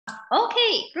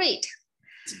Okay, great.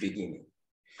 It's beginning.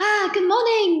 Good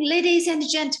morning, ladies and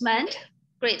gentlemen.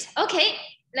 Great. Okay,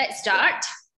 let's start.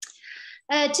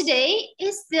 Today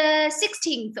is the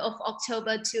 16th of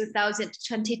October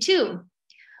 2022.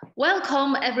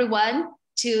 Welcome everyone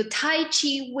to Tai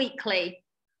Chi Weekly,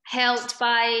 held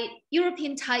by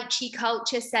European Tai Chi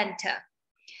Culture Center.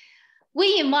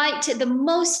 We invite the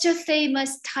most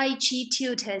famous Tai Chi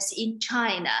tutors in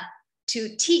China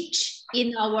to teach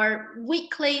in our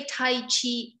weekly Tai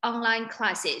Chi online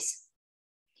classes.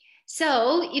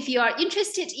 So if you are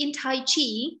interested in Tai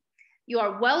Chi, you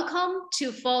are welcome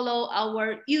to follow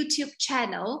our YouTube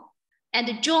channel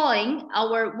and join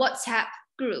our WhatsApp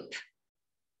group.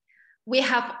 We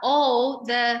have all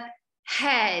the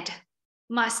head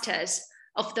masters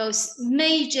of those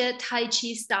major Tai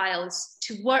Chi styles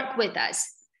to work with us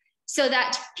so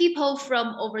that people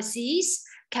from overseas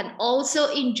can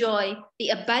also enjoy the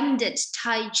abundant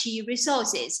Tai Chi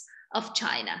resources of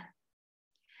China.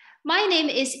 My name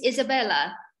is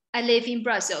Isabella. I live in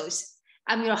Brussels.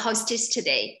 I'm your hostess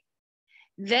today.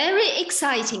 Very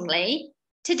excitingly,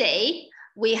 today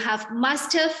we have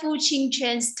Master Fu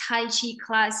Qingquan's Tai Chi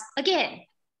class again.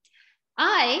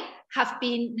 I have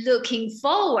been looking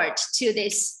forward to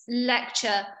this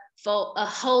lecture for a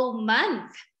whole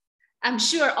month. I'm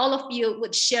sure all of you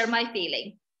would share my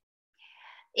feeling.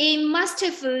 In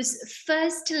Master Fu's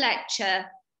first lecture,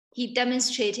 he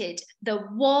demonstrated the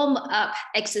warm-up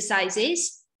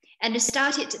exercises and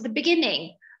started the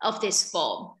beginning of this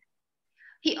form.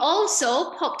 He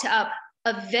also popped up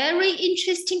a very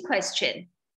interesting question.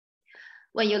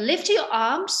 When you lift your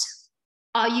arms,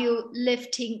 are you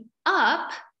lifting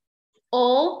up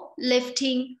or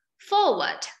lifting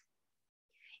forward?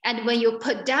 And when you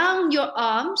put down your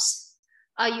arms,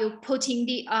 are you putting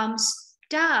the arms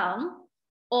down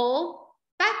or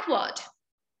backward?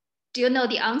 Do you know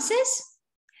the answers?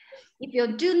 If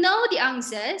you do know the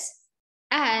answers,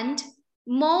 and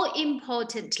more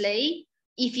importantly,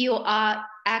 if you are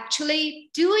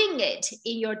actually doing it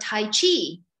in your Tai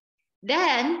Chi,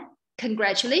 then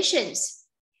congratulations.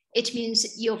 It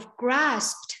means you've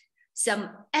grasped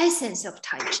some essence of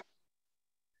Tai Chi.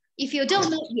 If you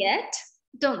don't know yet,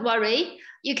 don't worry.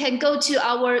 You can go to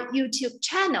our YouTube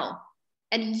channel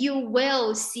and you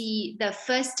will see the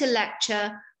first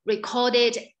lecture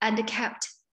recorded and kept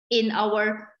in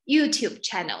our YouTube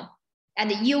channel.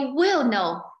 And you will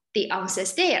know the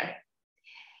answers there.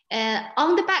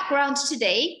 On the background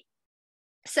today,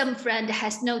 some friend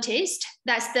has noticed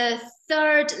that's the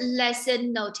third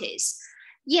lesson notice.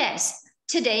 Yes,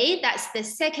 today that's the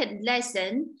second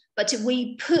lesson, but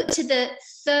we put the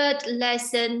third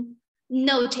lesson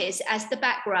notice as the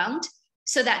background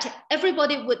so that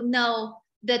everybody would know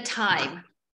the time.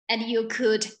 And you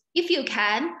could, if you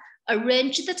can,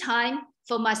 arrange the time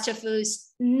for Master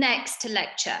Fu's next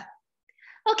lecture.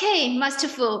 Okay, Master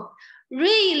Fu,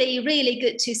 really, really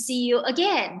good to see you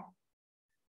again.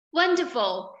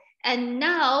 Wonderful. And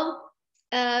now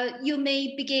you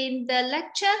may begin the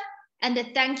lecture, and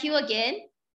thank you again.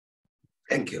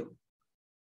 Thank you.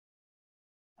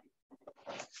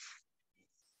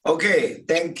 Okay,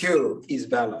 thank you,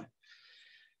 Isabella.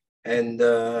 And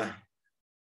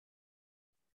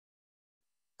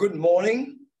good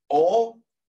morning or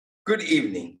good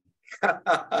evening.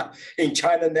 In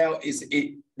China now it's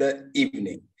the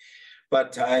evening,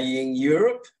 but in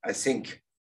Europe, I think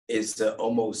it's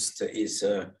almost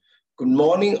good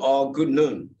morning or good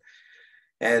noon.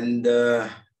 And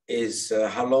is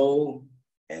hello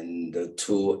and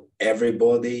to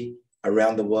everybody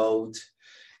around the world.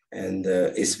 And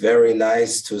it's very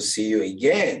nice to see you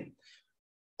again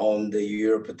on the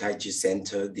Europe Tai Chi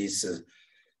Center, this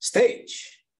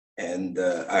stage. And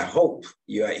I hope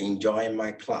you are enjoying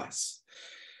my class.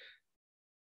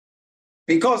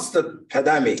 Because the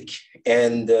pandemic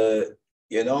and,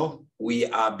 you know, we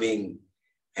are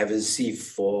haven't seen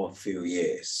for a few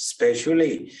years,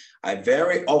 especially I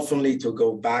very oftenly to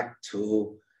go back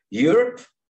to Europe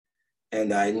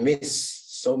and I miss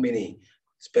so many,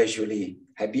 especially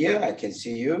Habia, I can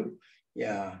see you.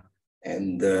 Yeah.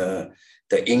 And the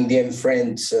Indian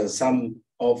friends, some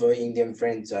of our Indian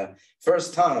friends,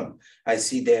 first time I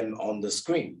see them on the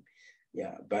screen.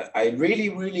 Yeah, but I really,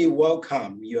 really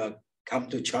welcome you come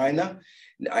to China.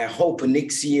 I hope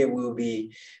next year will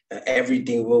be,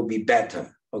 everything will be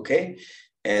better, okay?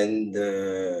 And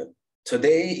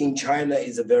today in China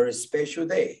is a very special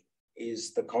day,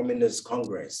 is the Communist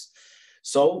Congress.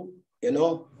 So, you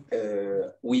know,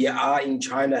 we are in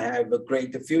China have a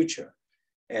great future.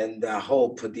 And I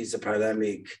hope this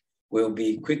pandemic will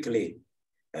be quickly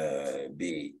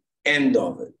be end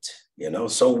of it,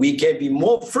 so we can be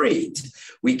more free.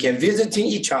 We can visiting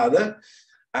each other.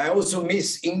 I also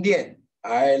miss Indian.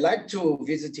 I like to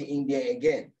visiting India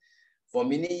again. For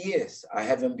many years, I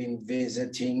haven't been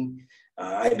visiting.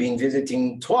 I've been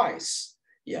visiting twice.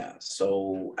 Yeah,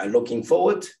 so I'm looking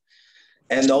forward.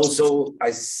 And also,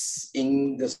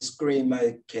 in the screen,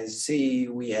 I can see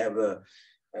we have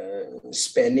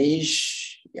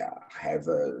Spanish. Yeah, I have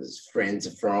friends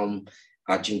from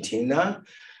Argentina,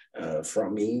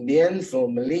 from India,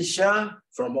 from Malaysia,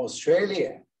 from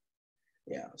Australia.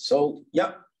 Yeah, so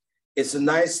yeah, it's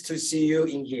nice to see you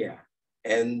in here.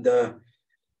 And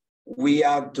we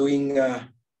are doing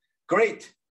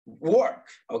great work,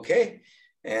 okay?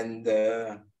 And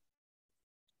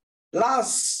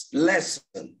last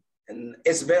lesson, and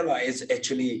Isabella is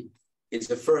actually, it's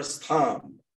the first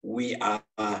time we are,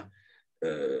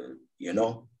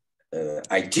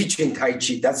 I teach in Tai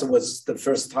Chi. That was the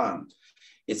first time.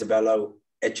 Isabella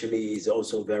actually is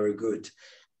also very good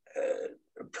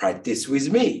practice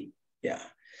with me. Yeah.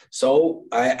 So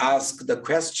I asked the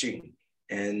question,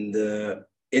 and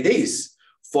it is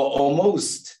for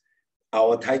almost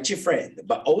our Tai Chi friend,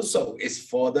 but also it's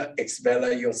for the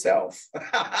Isabella yourself.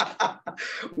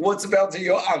 What's about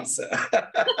your answer?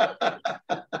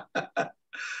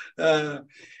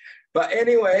 But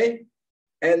anyway,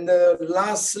 and the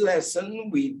last lesson,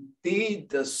 we did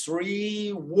the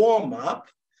 3 warm-up.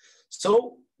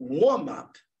 So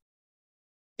warm-up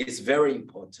is very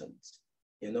important.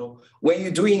 When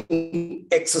you're doing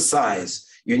exercise,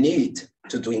 you need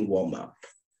to doing warm-up.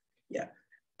 Yeah.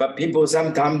 But people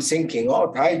sometimes thinking,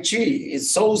 oh, Tai Chi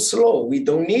is so slow, we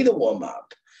don't need a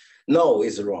warm-up. No,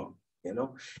 it's wrong.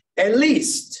 At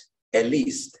least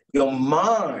your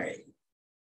mind,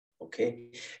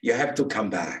 okay, you have to come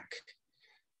back,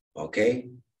 okay,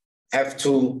 have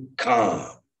to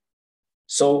calm.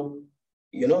 So,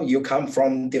 you come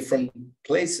from different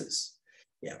places,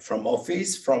 yeah, from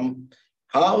office, from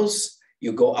house,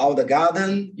 you go out the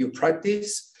garden, you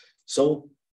practice. So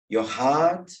your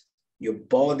heart, your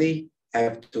body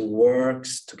have to work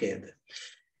together.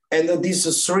 And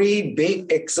these 3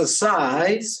 big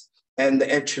exercise, and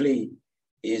actually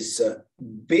is a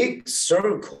big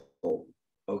circle,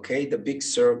 okay? The big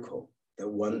circle, the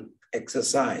one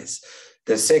exercise.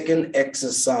 The second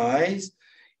exercise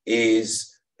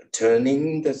is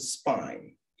turning the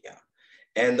spine, yeah.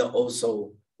 And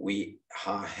also we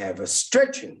have a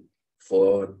stretching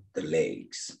for the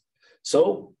legs.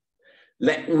 So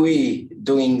we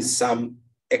doing some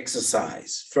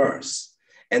exercise first.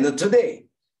 And today,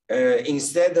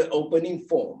 instead of opening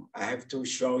form, I have to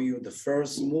show you the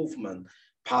first movement,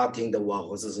 parting the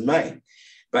Wahosa's mind.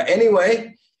 But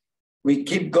anyway, we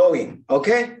keep going,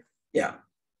 okay? Yeah,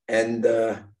 and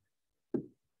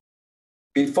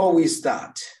before we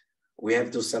start, we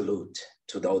have to salute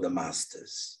to all the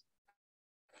masters.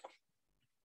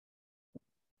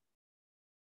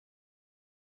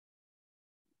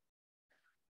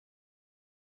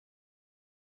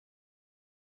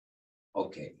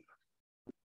 Okay.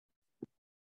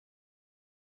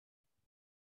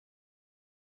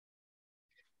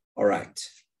 All right,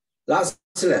 last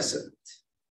lesson,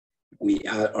 we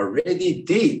already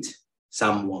did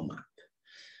some warm-up.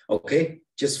 Okay,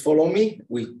 just follow me,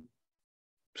 we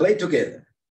play together.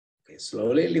 Okay,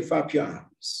 slowly lift up your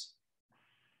arms.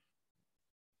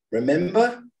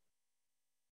 Remember,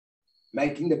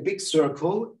 making the big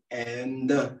circle and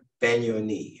bend your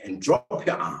knee and drop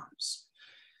your arms.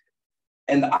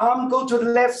 And the arm go to the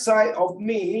left side of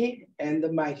me and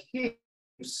my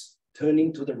hips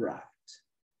turning to the right.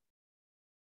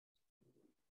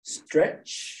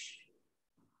 Stretch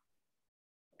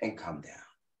and come down.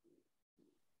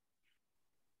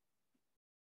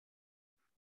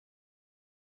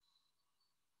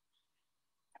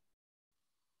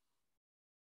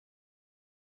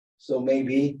 So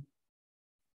maybe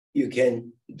you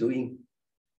can doing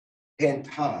 10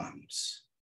 times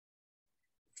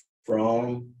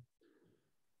from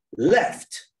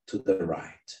left to the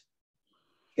right.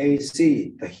 Can you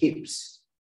see the hips?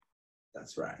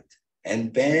 That's right.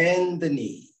 And bend the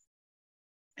knee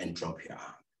and drop your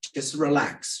arm. Just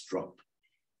relax, drop.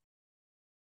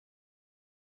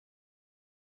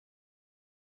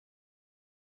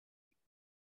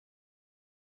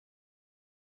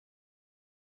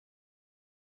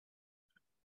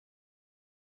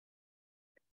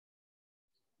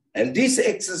 And this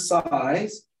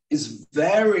exercise is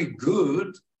very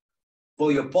good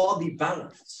for your body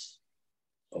balance,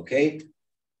 okay?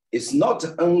 It's not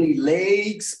only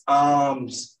legs,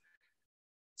 arms,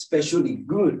 especially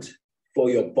good for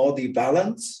your body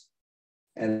balance.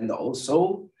 And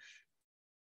also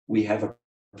we have a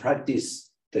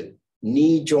practice the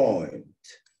knee joint,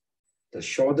 the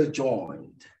shoulder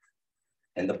joint,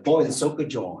 and the ball and socket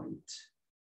joint.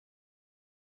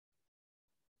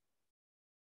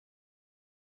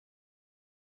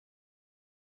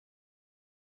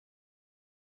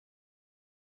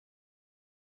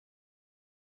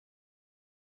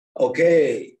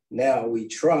 Okay, now we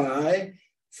try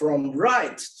from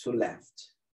right to left,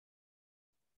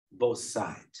 both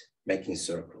sides, making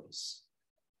circles.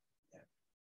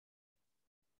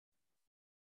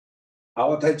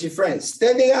 Our Tai Chi friends,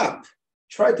 standing up,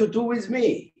 try to do with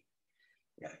me.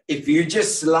 If you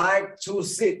just like to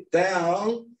sit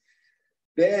down,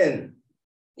 then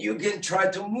you can try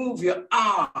to move your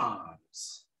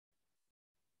arms.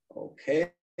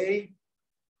 Okay.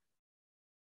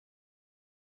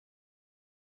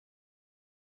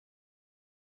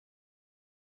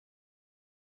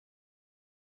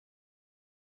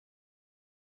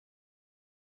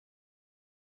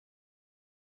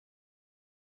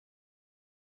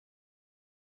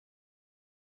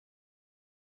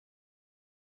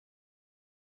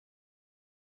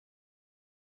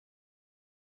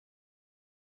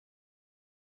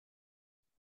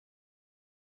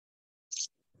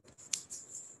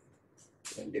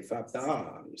 And lift up the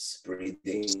arms,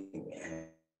 breathing,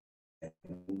 and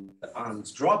the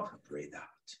arms drop, breathe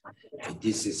out.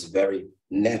 This is very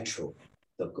natural.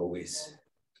 The goal is.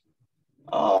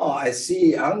 Oh, I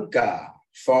see Anka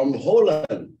from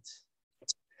Holland.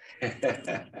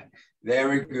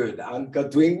 Very good.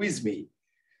 Anka doing with me.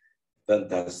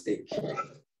 Fantastic.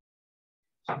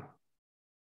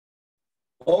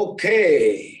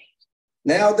 Okay.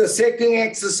 Now the second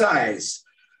exercise,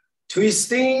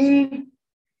 twisting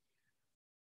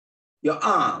your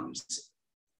arms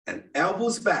and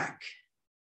elbows back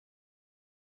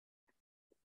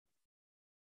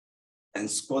and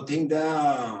squatting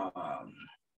down,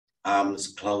 arms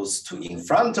close to in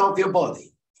front of your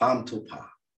body, palm to palm.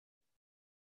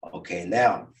 Okay,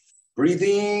 now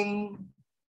breathing,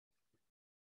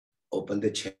 open the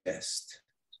chest.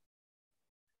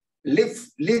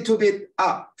 Lift little bit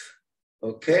up,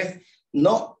 okay?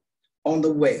 Not on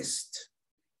the waist.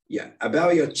 Yeah,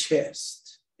 about your chest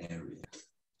area.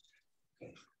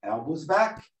 Okay. Elbows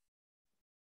back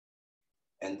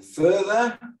and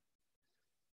further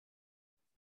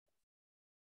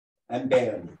and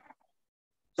bare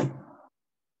knee.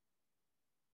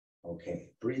 Okay,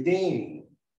 breathe in.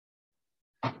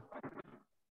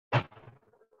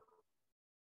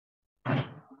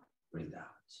 Breathe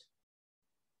out.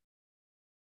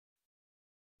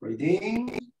 Breathe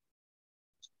in.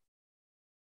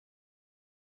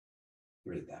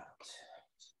 Breathe out.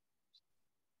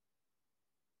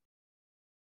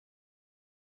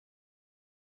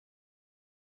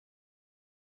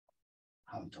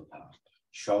 Palm to palm.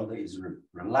 Shoulder is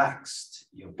relaxed.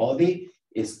 Your body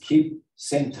is keep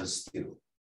center still.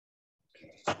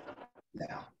 Okay.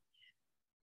 Now,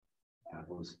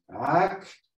 elbows back.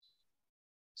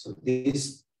 So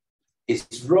this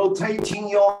is rotating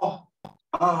your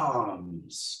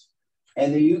arms.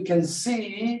 And you can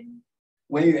see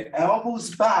when your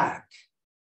elbows back,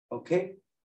 okay,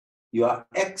 you are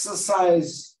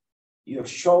exercise your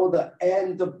shoulder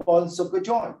and the ball socket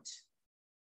joint.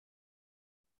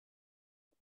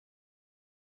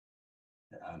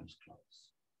 The arms close.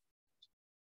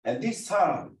 And this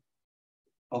time,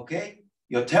 okay,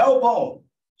 your tailbone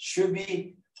should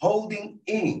be holding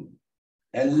in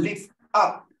and lift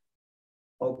up.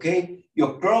 Okay,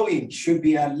 your groin should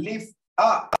be a lift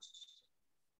up.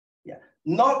 Yeah,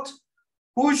 not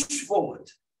push forward.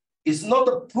 It's not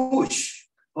a push,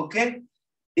 okay?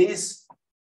 It's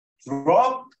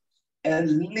drop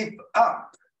and lift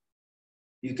up.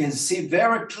 You can see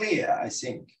very clear, I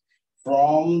think,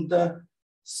 from the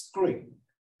screen.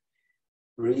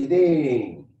 Breathe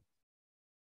in.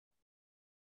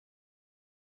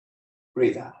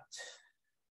 Breathe out.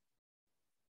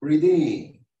 Breathe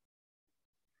in.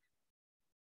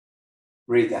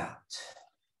 Breathe out.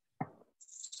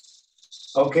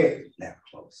 Okay, now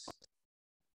close.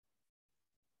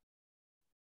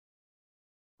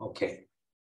 Okay.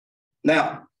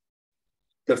 Now,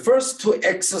 the first two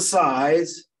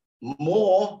exercise,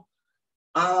 more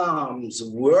arms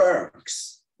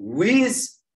works with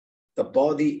the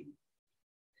body.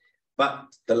 But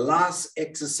the last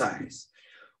exercise,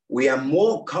 we are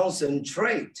more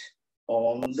concentrate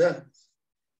on the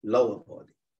lower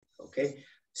body, okay?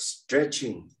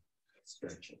 Stretching.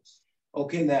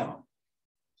 Okay, now,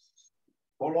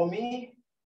 follow me.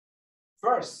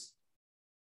 First,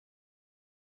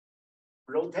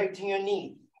 rotating your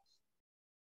knee.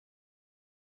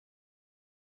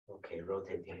 Okay,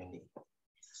 rotating your knee.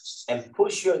 And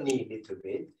push your knee a little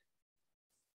bit.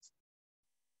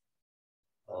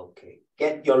 Okay,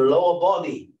 get your lower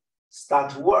body,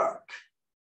 start to work.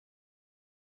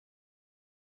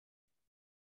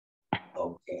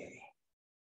 Okay.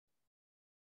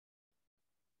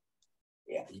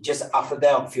 Yeah, you just up and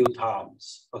down a few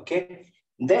times, okay?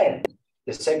 Then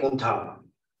the second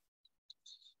time,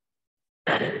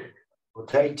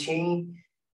 rotating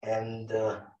and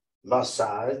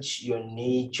massage your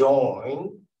knee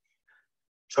joint.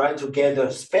 Try to get,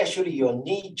 especially your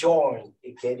knee joint,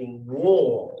 getting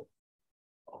warm,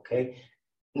 okay?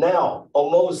 Now,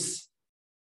 almost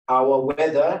our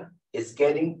weather is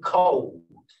getting cold.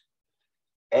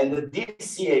 And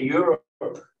this year, Europe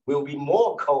will be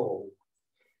more cold.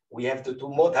 We have to do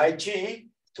more Tai Chi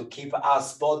to keep our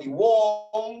body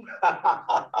warm.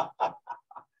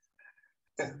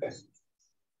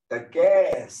 The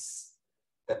gas,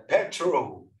 the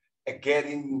petrol are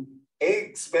getting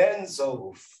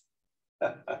expensive.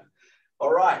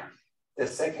 All right, the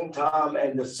second time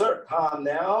and the third time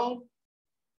now.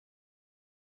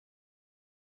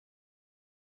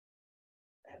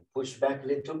 And push back a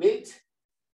little bit.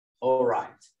 All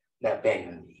right, now bend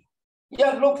your knee.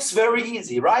 Yeah, looks very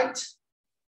easy, right?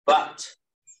 But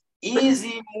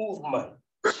easy movement.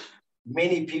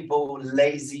 Many people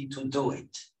lazy to do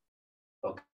it.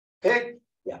 Okay,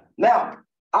 yeah. Now,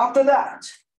 after that,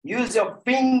 use your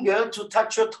finger to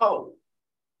touch your toe.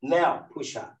 Now,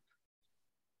 push up.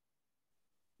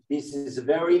 This is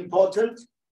very important.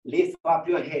 Lift up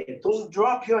your head. Don't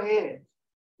drop your head.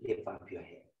 Lift up your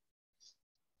head.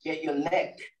 Get your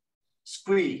neck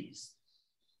squeezed.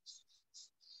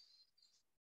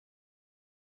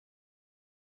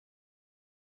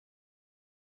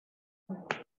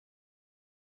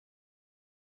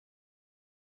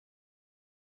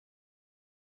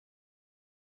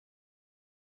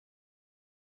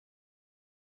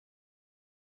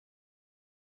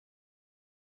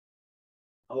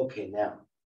 Okay, now,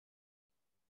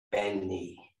 bend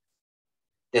knee.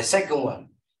 The second one,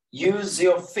 use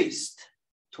your fist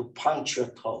to punch your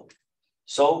toe.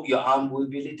 So your arm will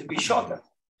be a little bit shorter.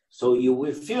 So you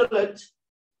will feel it,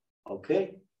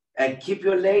 okay? And keep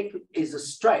your leg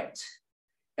is straight.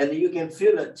 And you can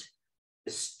feel it.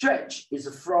 The stretch is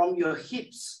from your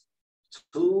hips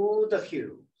to the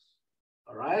heels,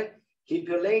 all right? Keep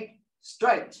your leg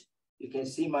straight. You can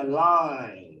see my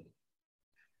line.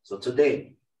 So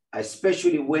today, I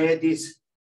especially wear this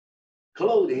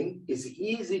clothing. It's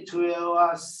easy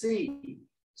to see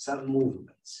some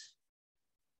movements.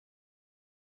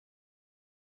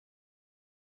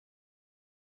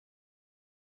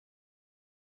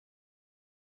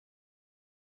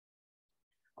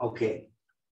 Okay,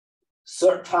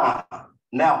 third time.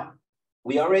 Now,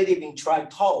 we already been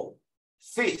tried toe,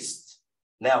 fist.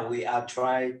 Now we are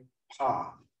trying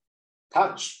palm.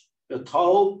 Touch the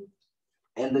toe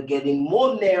and getting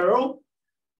more narrow,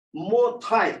 more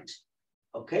tight,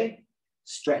 okay?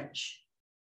 Stretch.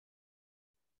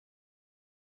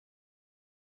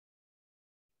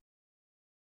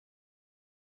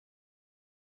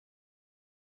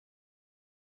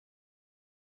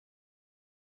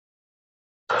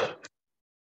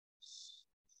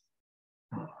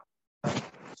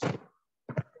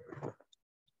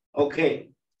 Okay,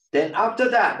 then after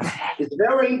that, it's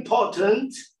very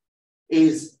important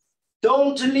is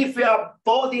don't lift your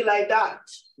body like that.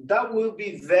 That will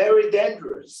be very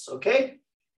dangerous, okay?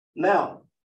 Now,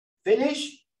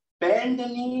 finish, bend the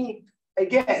knee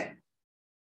again.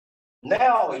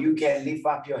 Now you can lift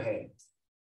up your head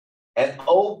and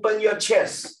open your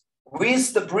chest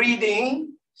with the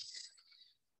breathing,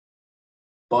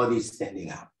 body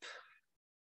standing up.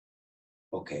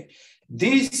 Okay,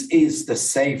 this is the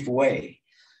safe way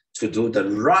to do the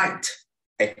right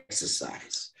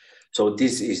exercise. So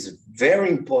this is very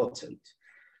important.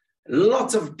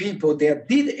 Lots of people, they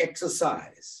did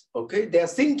exercise, okay? They're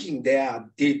thinking they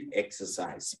did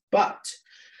exercise, but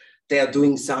they are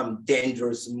doing some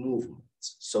dangerous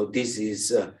movements. So this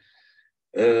is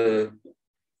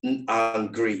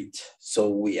great. So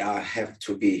we have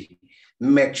to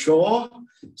make sure,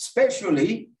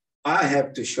 especially I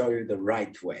have to show you the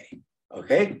right way,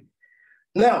 okay?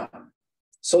 Now,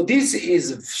 so this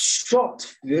is a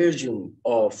short version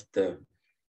of the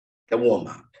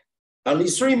warm-up. Only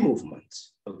 3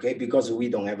 movements, okay? Because we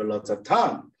don't have a lot of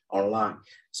time online.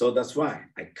 So that's why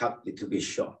I cut it to be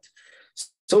short.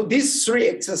 So these 3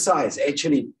 exercises,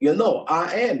 actually, you know,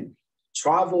 I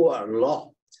travel a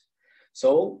lot.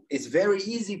 So it's very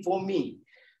easy for me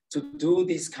to do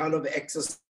this kind of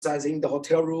exercise in the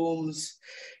hotel rooms.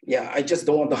 Yeah, I just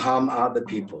don't want to harm other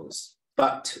people's.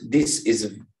 But this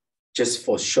is just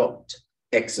for short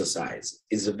exercise.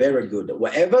 It's very good.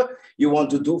 Whatever you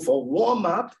want to do for warm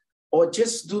up, or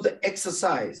just do the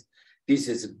exercise, this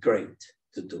is great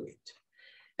to do it.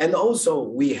 And also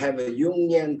we have a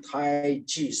Yang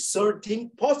Taiji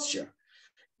 13 posture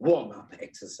warm-up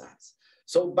exercise.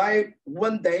 So by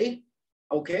one day,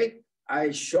 okay,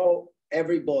 I show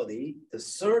everybody the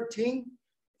 13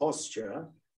 posture,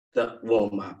 the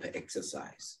warm-up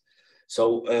exercise.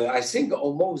 So I think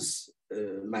almost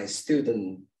my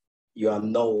student, you all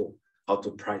know how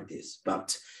to practice,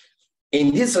 but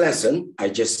in this lesson, I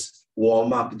just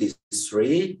warm up these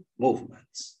 3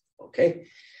 movements, okay?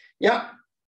 Yeah,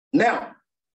 now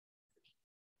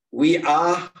we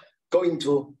are going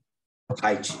to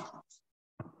Tai Chi.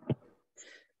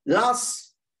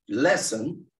 Last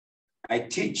lesson, I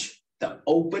teach the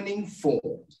opening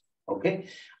form, okay?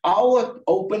 Our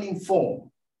opening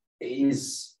form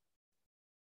is,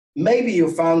 maybe you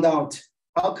found out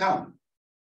how come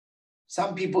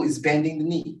some people is bending the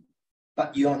knee,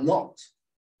 but you are not.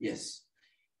 Yes,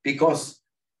 because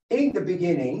in the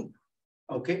beginning,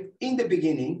 okay, in the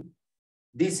beginning,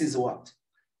 this is what?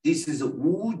 This is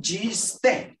Wu Ji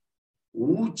stand,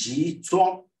 Wu Ji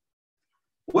Zhuang.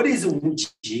 What is Wu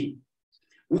Ji?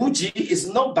 Wu Ji is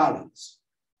no balance.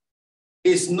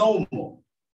 It's normal.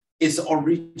 It's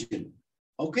original.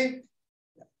 Okay?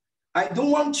 I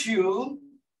don't want you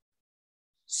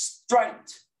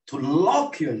straight to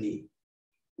lock your knee.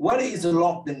 What is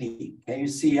lock the knee? Can you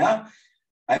see? Huh?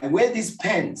 I wear these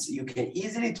pants. You can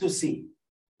easily to see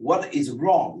what is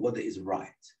wrong, what is right.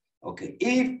 Okay,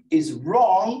 if it's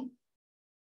wrong,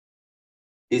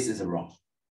 this is wrong.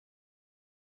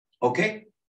 Okay,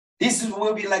 this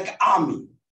will be like army.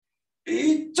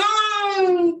 You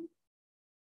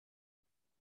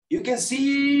can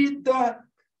see the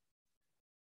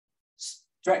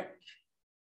strike.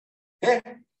 Okay,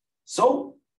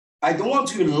 so I don't want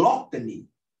to lock the knee,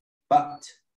 but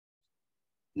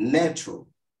natural.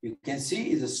 You can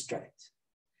see it's straight.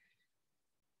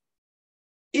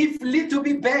 If little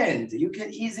bit bend, you can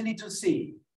easily to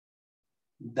see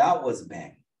that was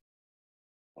bend.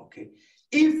 Okay.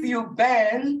 If you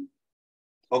bend,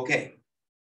 okay.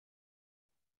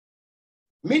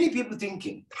 Many people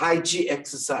thinking Tai Chi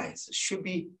exercise should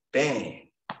be bend.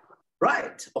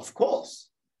 Right, of course.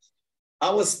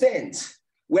 Our stance,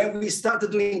 when we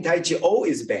started doing Tai Chi,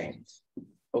 always bend.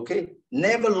 Okay,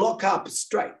 never lock up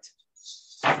straight.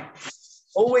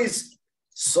 Always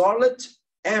solid,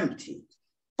 empty.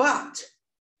 But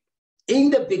in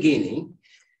the beginning,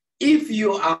 if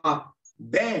you are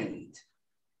bend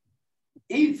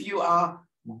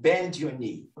your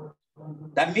knee,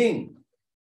 that means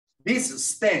this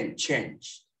stand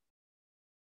changed.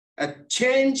 A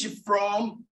change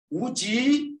from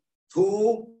Wuji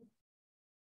to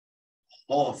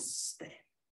horse stand.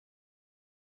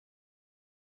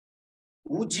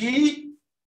 Wuji,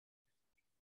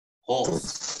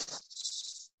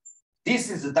 horse. This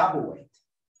is a double weight.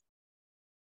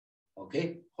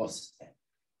 Okay, horse stand.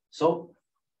 So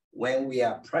when we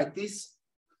are practice,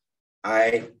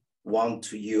 I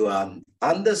want you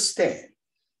understand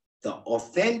the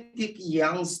authentic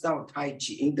Yang Style Tai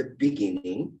Chi in the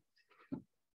beginning,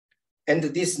 and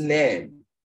this name,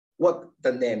 what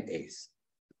the name is.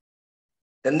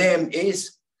 The name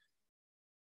is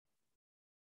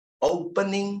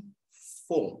opening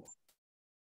form.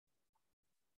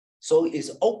 So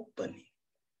it's opening.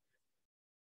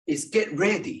 It's get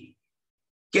ready.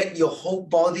 Get your whole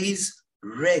bodies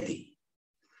ready.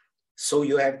 So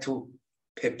you have to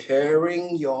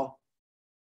preparing your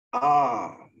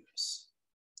arms,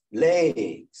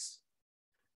 legs,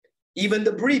 even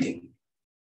the breathing.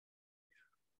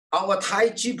 Our Tai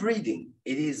Chi breathing,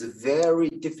 it is very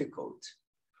difficult.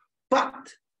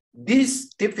 But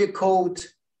this difficult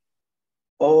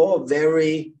or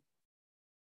very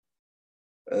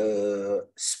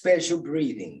special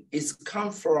breathing is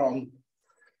come from,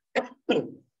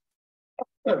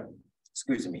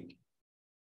 excuse me,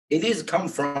 it is come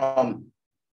from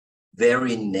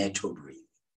very natural breathing.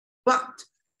 But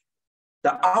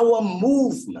our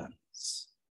movements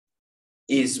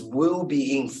will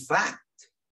be in fact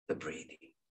the breathing.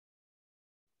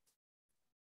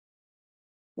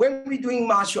 When we're doing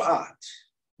martial art,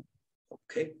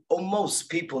 okay, almost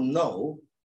people know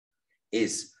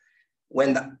is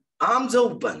when the arms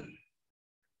open,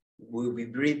 we'll be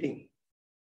breathing.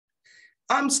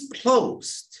 Arms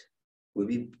closed, we'll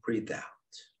be breathe out.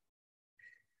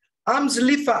 Arms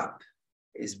lift up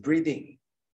is breathing.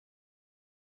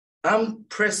 Arm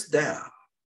pressed down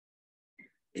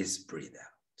is breathe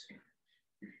out.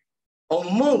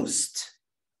 Almost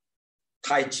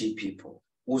Tai Chi people,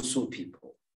 Wushu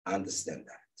people understand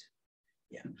that.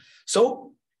 Yeah.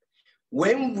 So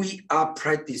when we are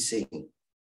practicing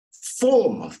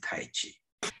form of Tai Chi.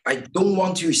 I don't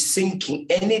want you thinking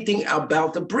anything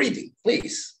about the breathing,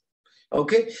 please.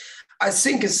 Okay? I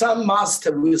think some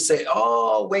master will say,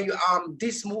 oh, when you arm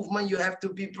this movement, you have to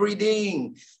be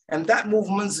breathing. And that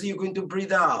movement, you're going to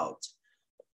breathe out.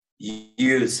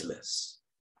 Useless.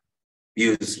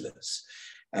 Useless.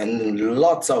 And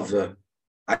lots of,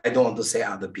 I don't want to say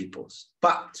other people's,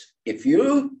 but if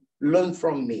you learn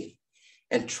from me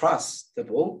and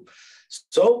trustable,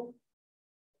 so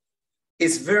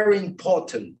it's very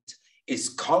important is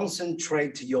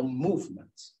concentrate your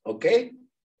movements, okay?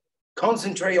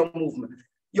 Concentrate your movement.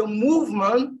 Your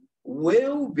movement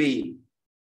will be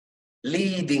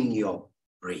leading your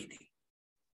breathing.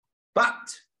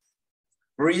 But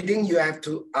breathing, you have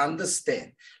to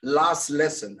understand. Last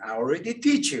lesson, I already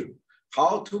teach you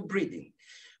how to breathing.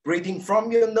 Breathing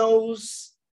from your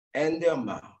nose and your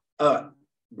mouth.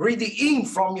 Breathing in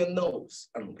from your nose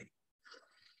only.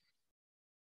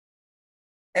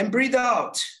 And breathe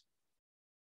out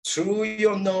through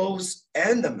your nose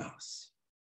and the mouth.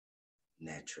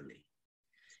 Naturally.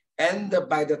 And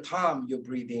by the time you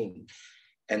breathe in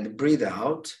and breathe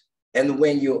out, and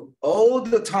when you, all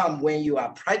the time when you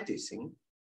are practicing,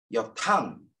 your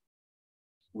tongue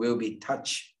will be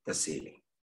touch the ceiling.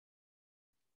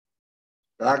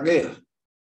 Like this.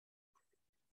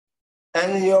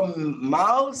 And your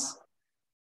mouth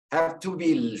have to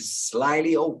be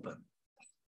slightly open.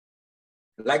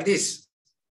 Like this.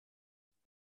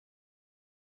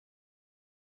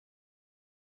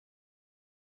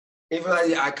 If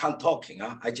I can't talking,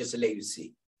 I just let you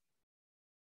see.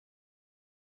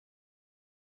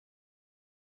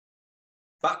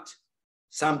 But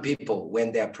some people,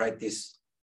 when they practice,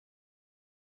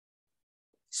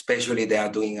 especially they are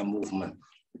doing a movement,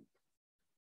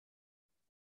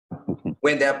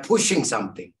 when they are pushing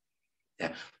something,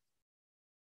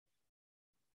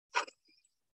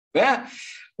 yeah.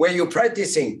 When you're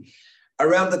practicing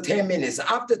around the 10 minutes,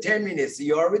 after 10 minutes,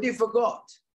 you already forgot.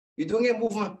 You're doing a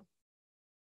movement.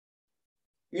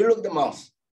 You look at the mouth.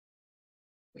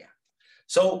 Yeah.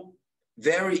 So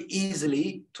very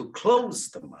easily to close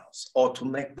the mouth or to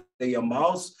make your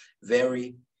mouth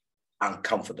very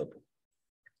uncomfortable.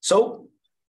 So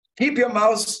keep your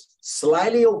mouth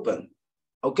slightly open,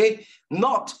 okay?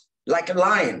 Not like a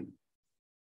lion.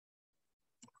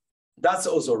 That's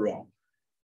also wrong.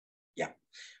 Yeah.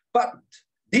 But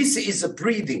this is a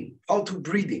breathing, how to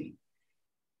breathing,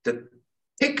 the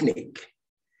technique.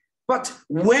 But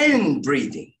when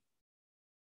breathing,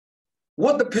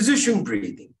 what the position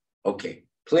breathing? Okay,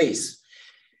 please,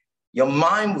 your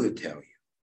mind will tell you,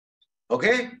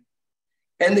 okay?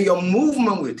 And your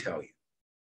movement will tell you.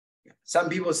 Some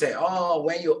people say, oh,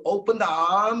 when you open the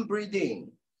arm,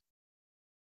 breathing.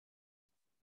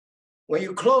 When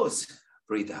you close,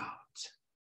 breathe out.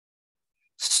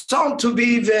 Sound to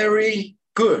be very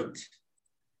good,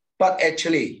 but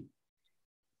actually,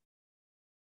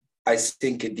 I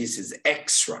think this is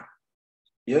extra,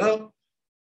 you know?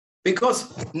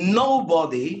 Because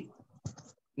nobody,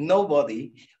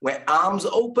 when arms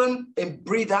open and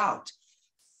breathe out,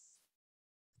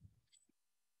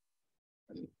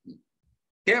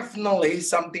 definitely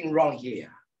something wrong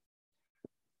here.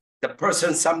 The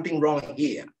person, something wrong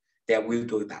here, they will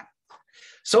do that.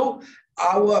 So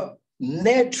our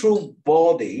natural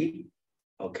body,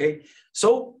 okay?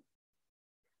 So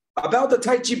about the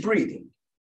Tai Chi breathing,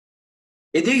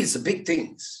 it is big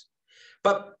things,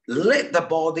 but let the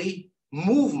body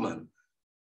movement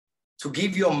to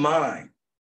give your mind,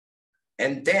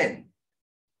 and then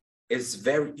it's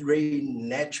very, very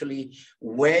naturally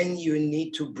when you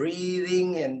need to breathe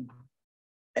in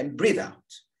and breathe out.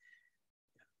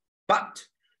 But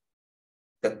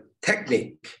the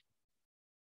technique,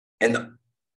 and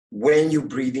when you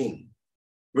breathe in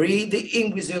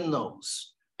with your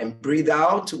nose and breathe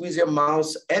out with your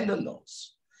mouth and the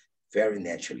nose. Very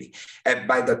naturally. And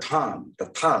by the time, the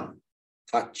tongue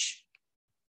touch.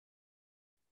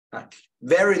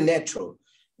 Very natural,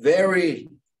 very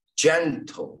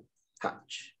gentle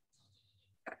touch.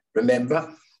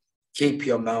 Remember, keep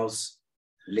your mouth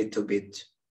a little bit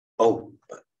open.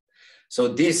 So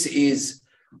this is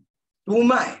Du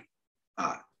Mai.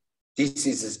 This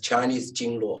is Chinese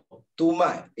Jingluo. Du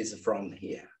Mai is from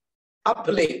here.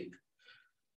 Upper lip.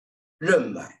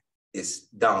 Ren Mai is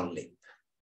down lip.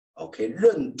 Okay,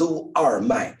 任督二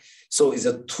脉. So it's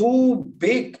a two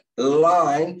big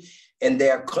line and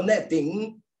they are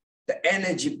connecting the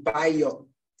energy by your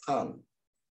tongue.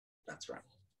 That's right.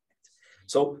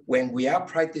 So when we are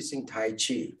practicing Tai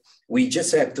Chi, we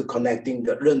just have to connecting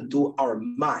the 任督二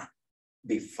脉,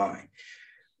 be fine.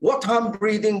 What I'm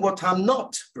breathing, what I'm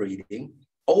not breathing,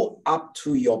 all up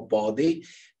to your body,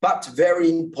 but very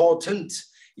important,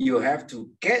 you have to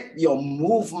get your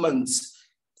movements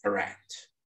correct.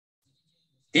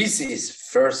 This is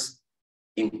first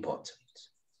important,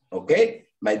 okay,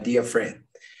 my dear friend.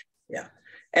 Yeah,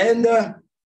 and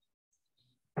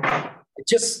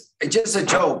just a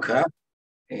joke, huh?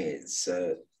 It's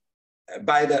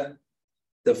by the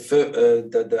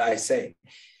I say,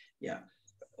 yeah,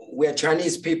 we're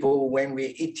Chinese people. When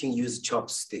we're eating, use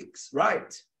chopsticks,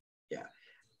 right? Yeah,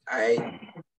 I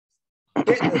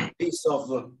get a piece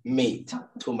of meat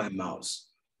to my mouth.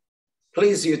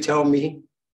 Please, you tell me,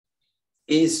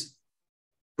 is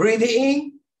breathe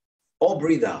in or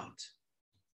breathe out?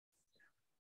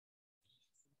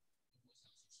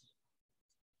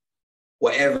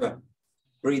 Whatever,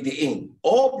 breathe in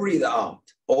or breathe out.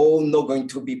 All not going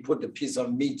to be put a piece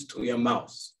of meat to your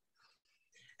mouth.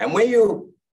 And when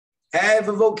you have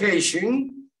a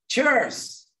vocation,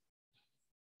 cheers.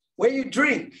 When you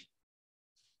drink,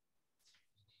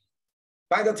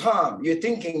 by the time you're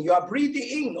thinking you are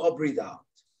breathing in or breathe out,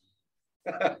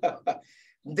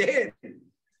 then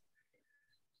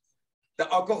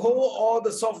the alcohol or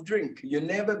the soft drink, you've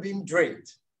never been drank.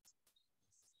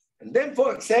 And then,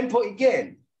 for example,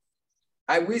 again,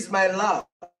 I with my love,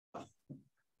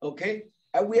 okay?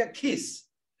 And we kiss.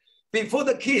 Before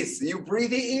the kiss, you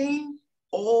breathe in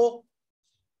or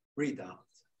breathe out.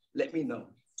 Let me know.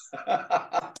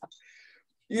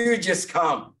 You just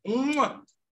come.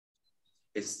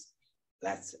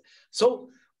 That's it. So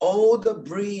all the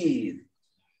breathe,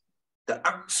 the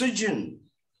oxygen,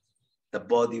 the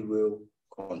body will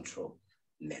control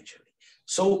naturally.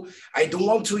 So I don't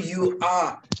want to, you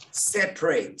are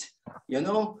separate, you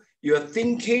know, you're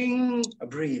thinking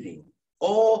breathing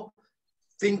or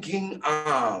thinking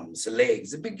arms,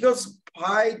 legs, because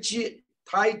Tai Chi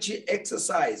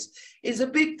exercise is a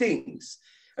big thing.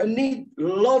 I need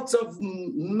lots of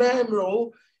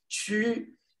memory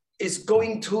is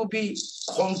going to be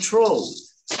controlled.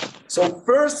 So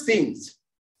first things,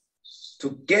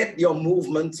 to get your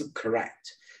movements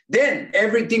correct. Then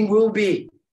everything will be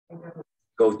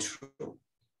go through,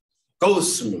 go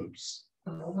smooth.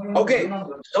 Okay,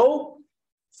 so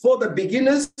for the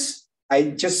beginners, I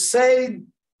just said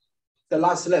the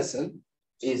last lesson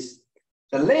is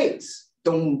the legs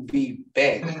don't be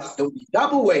bent, don't be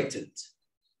double weighted.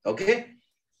 Okay,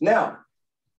 now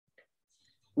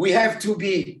we have to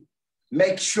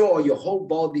make sure your whole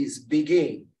body is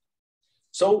begin.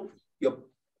 So your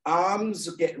arms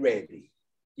get ready,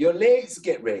 your legs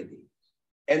get ready,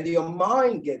 and your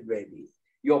mind get ready,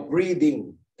 your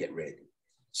breathing get ready.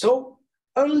 So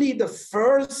only the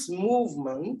first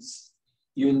movements,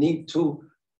 you need to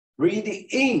breathe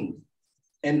in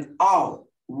and out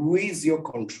with your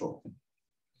control.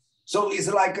 So it's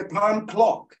like a time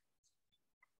clock.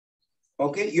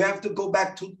 Okay, you have to go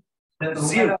back to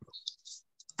 0.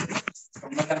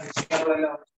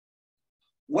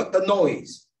 What the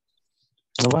noise?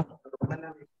 It's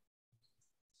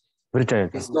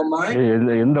not mine.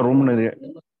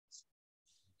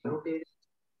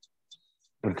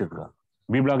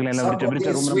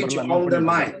 Somebody switch on the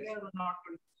mic.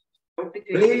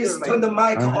 Please turn the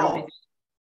mic off.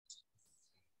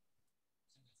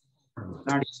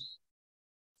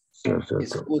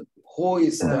 It's good. Who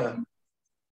is the?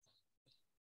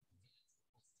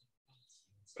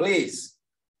 Please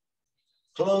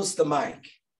close the mic.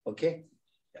 Okay.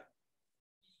 Yeah.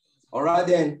 All right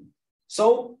then.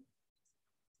 So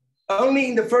only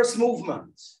in the first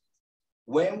movement,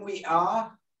 when we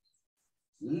are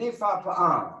lift up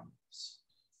arms,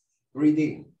 breathe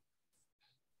in,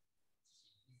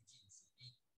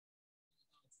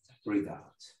 breathe out.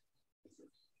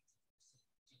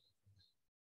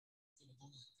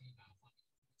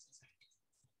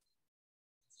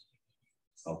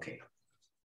 Okay,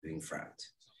 in front.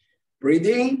 Breathe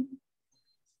in.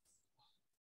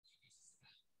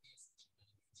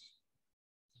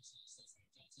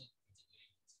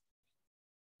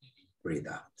 Breathe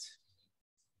out.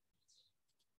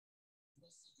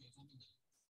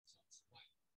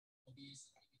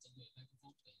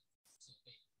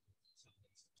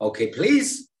 Okay,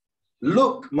 please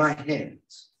look my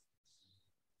hands.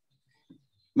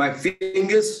 My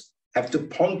fingers have to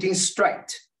pointing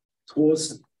straight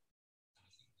towards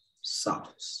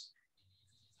south.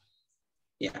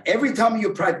 Yeah, every time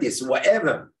you practice,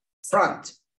 whatever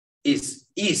front is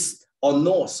east or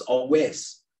north or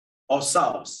west or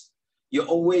south, you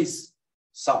always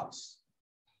south.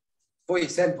 For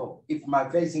example, if my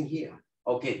facing here,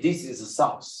 okay, this is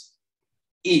south,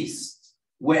 east,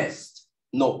 west,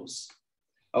 north.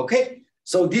 Okay,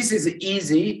 so this is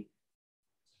easy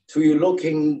to you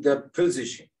looking the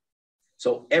position.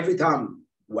 So every time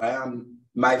when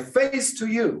my face to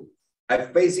you,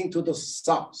 I'm facing to the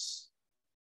south.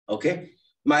 Okay?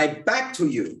 My back to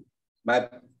you, my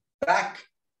back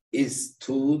is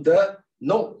to the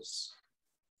north.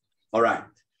 All right.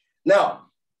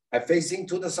 Now, I'm facing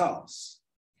to the south.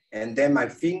 And then my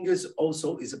fingers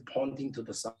also is pointing to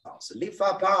the south. Lift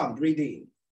up arm, breathe in.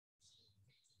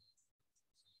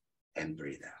 And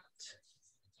breathe out.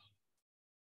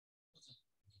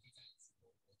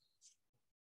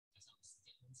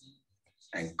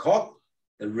 And cock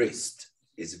the wrist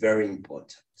is very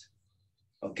important.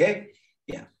 Okay?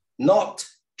 Yeah. Not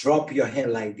drop your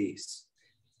hand like this.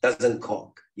 Doesn't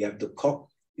cock. You have to cock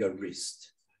your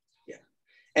wrist. Yeah.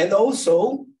 And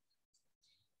also,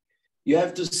 you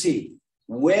have to see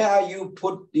where you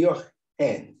put your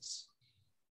hands.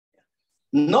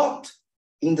 Not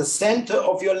in the center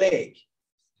of your leg.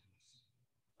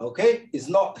 Okay? It's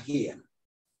not here.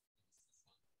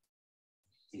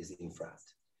 It's in front.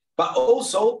 But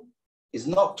also, it's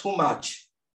not too much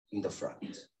in the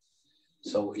front.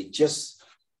 So it just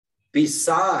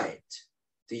beside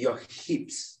to your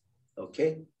hips,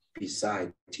 okay?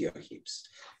 Beside to your hips.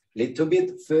 Little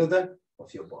bit further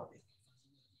of your body.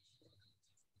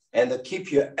 And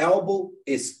keep your elbow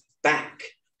is back.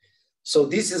 So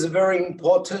this is very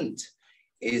important,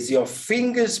 is your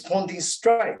fingers pointing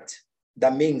straight.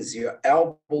 That means your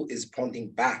elbow is pointing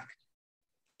back.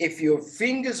 If your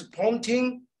fingers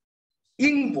pointing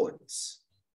inwards,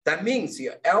 that means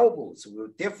your elbows will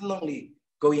definitely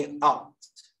going out.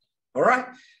 All right?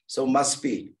 So must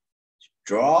be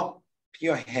drop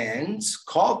your hands,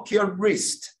 cock your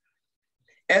wrist.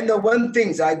 And the one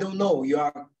thing I don't know, you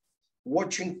are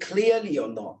watching clearly or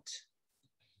not,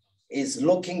 is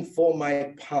looking for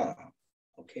my palm,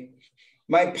 okay?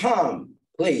 My palm,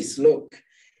 please look,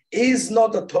 is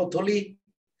not totally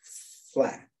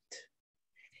flat.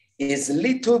 It's a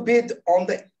little bit on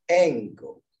the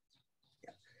angle.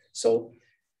 Yeah. So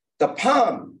the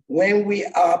palm, when we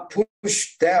are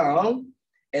pushed down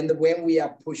and when we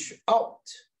are pushed out,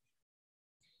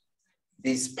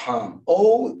 this palm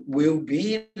all will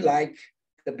be like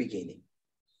the beginning.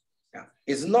 Yeah.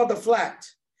 It's not a flat.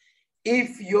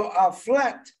 If you are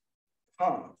flat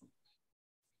palm,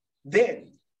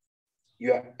 then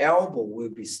your elbow will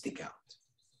be stick out.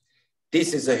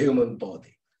 This is a human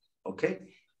body, okay?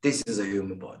 This is a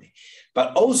human body.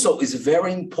 But also it's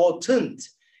very important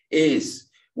is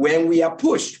when we are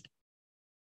pushed,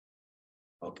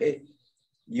 okay?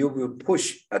 You will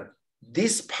push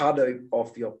this part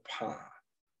of your palm.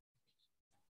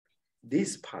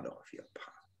 This part of your palm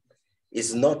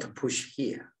is not push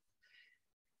here.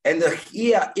 And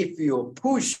here, if you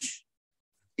push,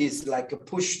 it's like a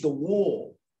push the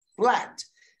wall flat,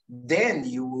 then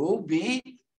you will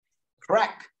be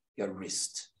crack your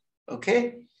wrist,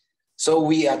 okay? So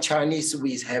we are Chinese,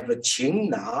 we have a qing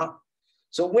na.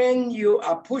 So when you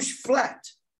are pushed flat,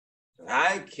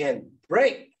 I can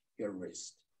break your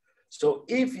wrist. So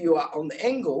if you are on the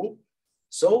angle,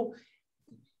 so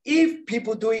if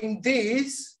people doing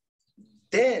this,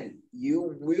 then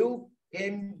you will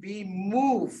can be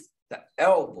move the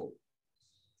elbow.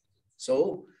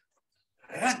 So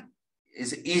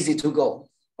it's easy to go,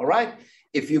 all right?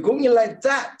 If you're going like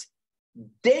that,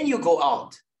 then you go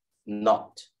out,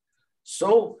 not.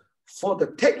 So for the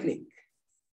technique,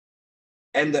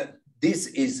 and this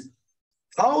is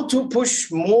how to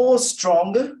push more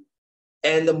stronger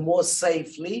and more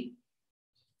safely,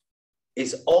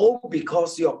 is all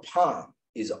because your palm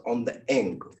is on the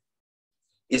angle.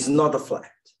 It's not a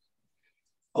flat.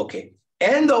 Okay,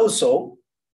 and also,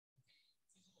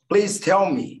 please tell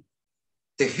me,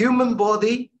 the human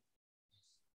body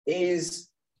is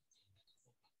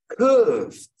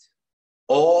curved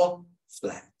or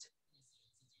flat?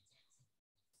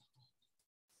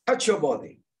 Touch your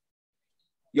body.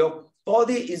 Your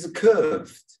body is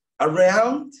curved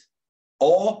around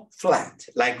or flat,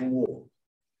 like wall.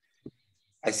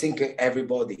 I think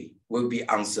everybody will be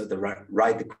answered the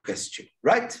right question,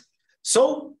 right?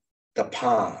 So the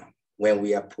palm, when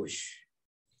we are pushed,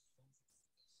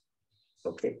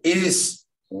 okay, is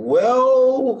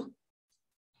well,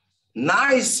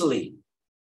 nicely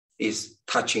is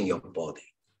touching your body.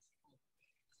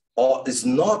 Or it's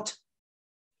not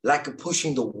like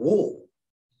pushing the wall.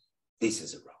 This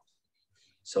is wrong.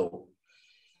 So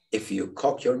if you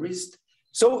cock your wrist,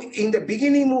 so in the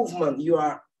beginning movement, you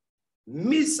are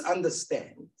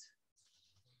misunderstand,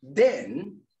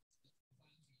 then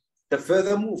the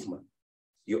further movement,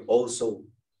 you also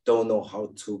don't know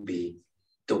how to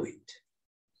do it.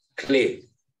 Clear.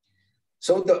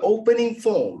 So the opening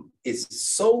form is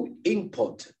so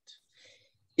important.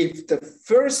 If the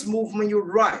first movement you're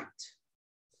right,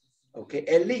 Okay,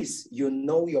 at least you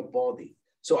know your body.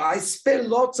 So I spend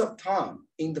lots of time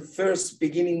in the first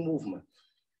beginning movement.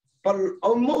 But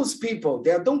most people,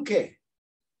 they don't care.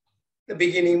 The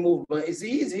beginning movement is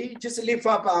easy. Just lift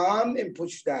up arm and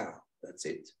push down. That's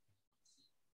it.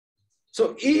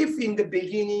 So if in the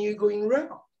beginning you're going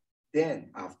round, then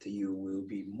after you will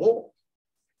be more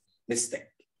mistake.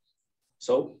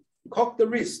 So cock the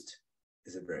wrist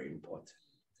is very important.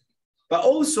 But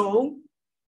also,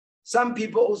 some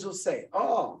people also say,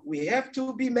 oh, we have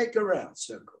to make a round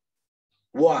circle.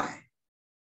 Why?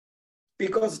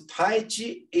 Because Tai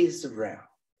Chi is round.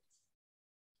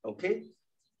 Okay?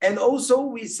 And also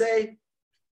we say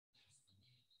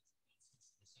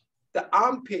the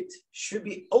armpit should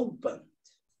be opened.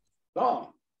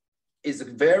 Oh, it's a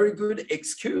very good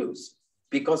excuse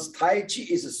because Tai Chi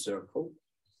is a circle,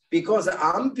 because the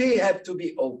armpit have to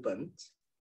be opened.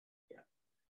 Yeah.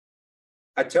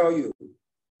 I tell you,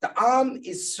 the arm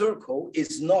is circle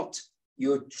is not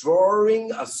you're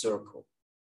drawing a circle,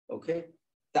 okay?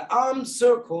 The arm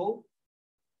circle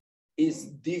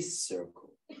is this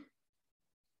circle.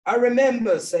 I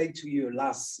remember saying to you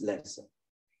last lesson,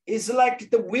 it's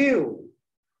like the wheel.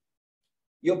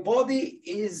 Your body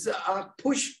is a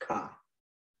push car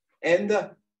and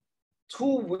the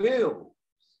two wheels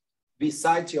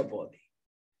beside your body.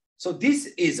 So this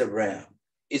is a round.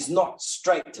 It's not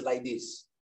straight like this.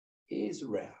 Is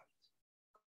round.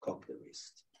 Cock the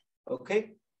wrist.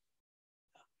 Okay?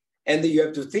 And you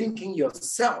have to thinking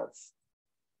yourself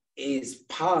is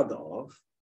part of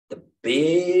the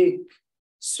big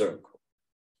circle.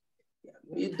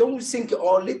 You don't think a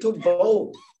little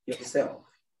ball yourself.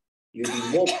 You be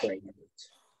more pregnant.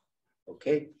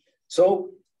 Okay? So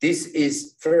this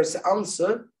is first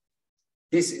answer.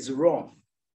 This is wrong.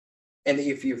 And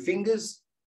if your fingers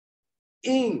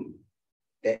in,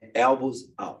 the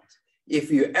elbows out. If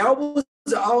your elbows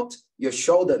out, your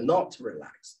shoulder not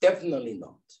relaxed. Definitely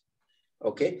not.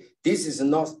 Okay? This is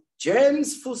not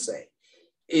James Fusay.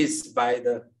 It's by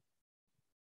the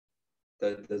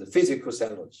physical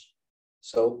psychology.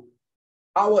 So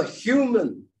our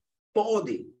human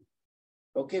body,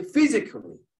 okay,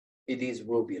 physically,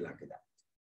 will be like that.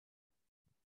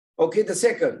 Okay, the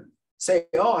second, say,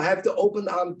 oh, I have to open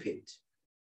the armpit.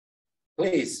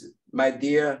 Please, my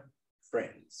dear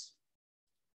friends,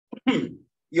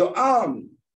 your arm,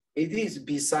 it is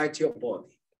beside your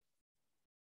body.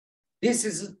 This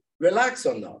is relaxed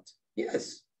or not?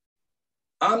 Yes.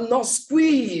 I'm not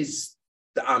squeeze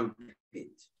the armpit,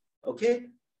 okay?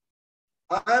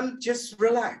 I'm just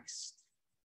relaxed.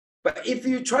 But if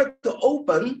you try to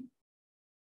open,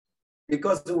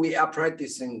 because we are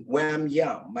practicing when I'm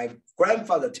young, my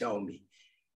grandfather told me,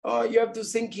 oh, you have to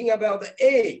thinking about the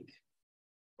egg.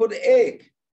 Put the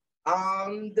egg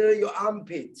under your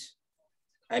armpit.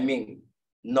 I mean,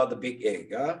 not the big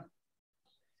egg, huh?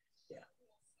 Yeah.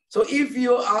 So if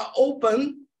you are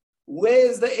open,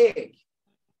 where's the egg?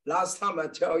 Last time I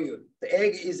tell you, the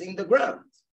egg is in the ground.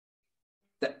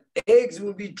 The eggs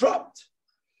will be dropped.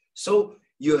 So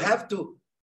you have to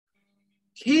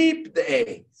keep the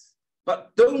eggs,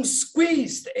 but don't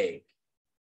squeeze the egg.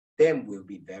 Then will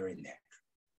be very natural.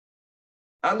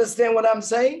 Understand what I'm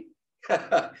saying?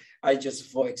 I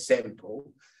just, for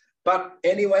example, but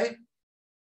anyway,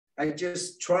 I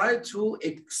just try to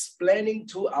explaining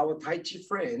to our Tai Chi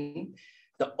friend,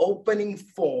 the opening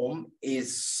form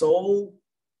is so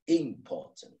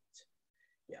important.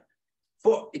 Yeah.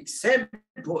 For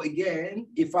example, again,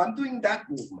 if I'm doing that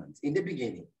movement in the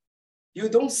beginning, you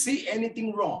don't see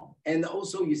anything wrong. And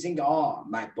also you think, oh,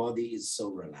 my body is so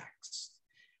relaxed.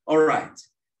 All right,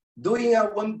 doing a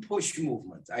one push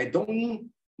movement. I don't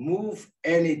move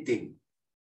anything.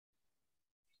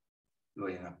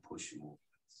 Doing a push movement.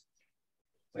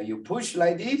 When you push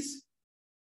like this,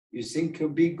 you think you'll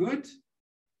be good.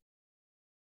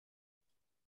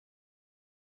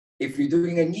 If you're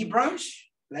doing a knee brush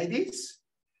like this,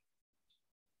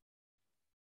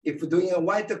 if you're doing a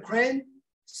white crane,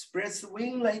 spread the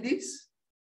wing like this.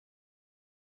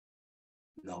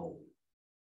 No,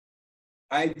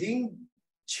 I didn't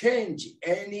change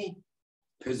any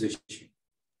position.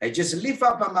 I just lift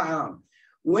up my arm.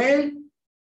 When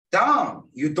down,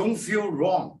 you don't feel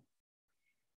wrong.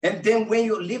 And then when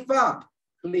you lift up,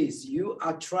 please, you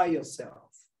try yourself.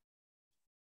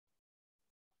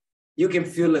 You can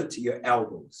feel it to your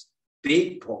elbows,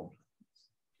 big problems.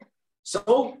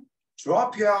 So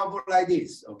drop your elbow like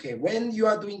this, okay? When you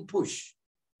are doing push,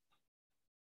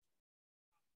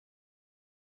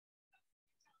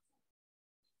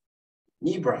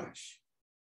 knee brush,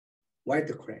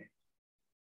 white crane.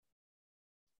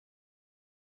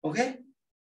 Okay?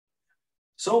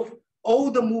 So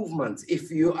all the movements, if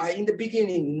you are in the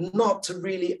beginning not to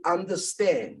really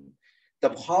understand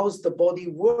how the body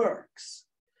works,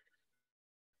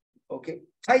 okay,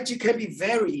 Tai Chi can be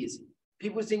very easy.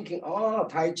 People thinking, oh,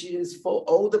 Tai Chi is for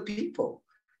older people.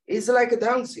 It's like a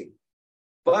dancing.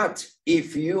 But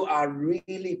if you are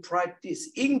really practice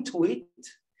into it,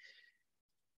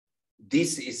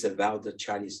 this is about the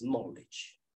Chinese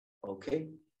knowledge, okay?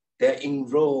 They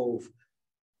involve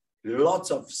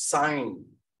lots of sign,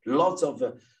 lots of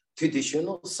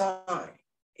traditional sign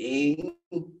in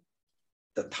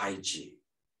the Tai Chi,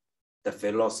 the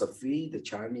philosophy, the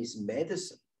Chinese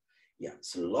medicine. Yeah,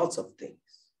 so lots of things.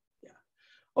 Yeah,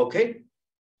 okay.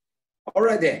 All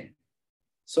right then.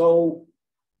 So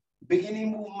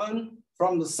beginning movement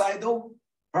from the side,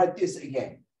 practice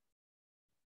again.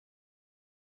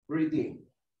 Breathe in.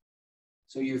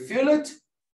 So you feel it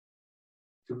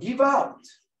to give out.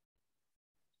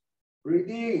 Breathe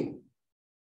in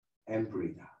and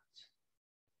breathe out.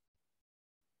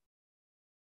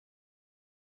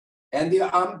 And the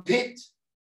armpit,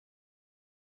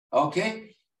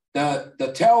 okay? The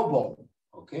tailbone,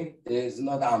 okay? It is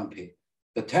not armpit.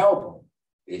 The tailbone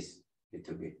is a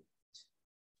little bit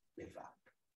lift up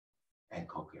and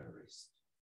cock your wrist.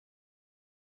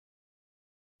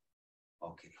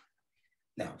 Okay.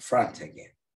 Now front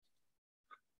again.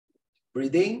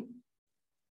 Breathe in.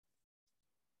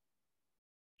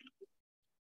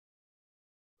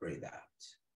 Breathe out.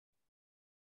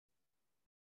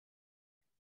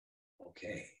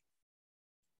 Okay.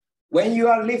 When you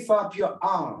are lift up your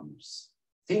arms,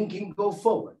 thinking go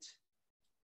forward.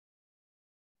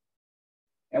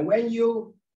 And when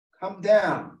you come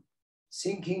down,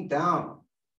 sinking down,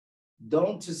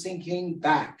 don't sinking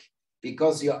back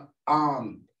because your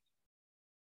arm,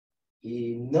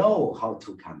 you know how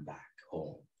to come back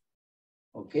home.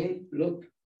 Okay, look,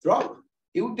 drop,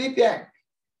 it will be back.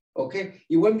 Okay,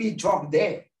 it won't be dropped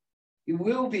there. It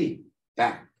will be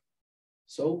back.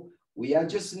 So we are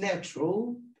just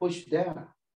natural, push down,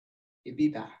 it be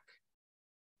back.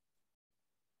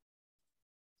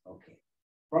 Okay,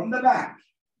 from the back,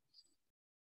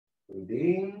 breathe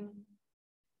in,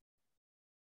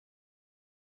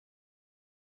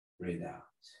 breathe out.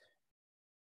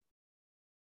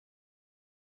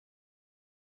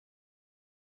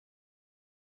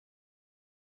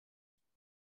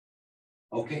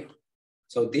 Okay,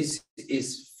 so this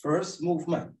is first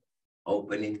movement,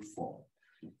 opening form.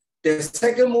 The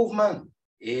second movement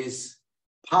is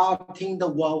parting the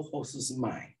wild horse's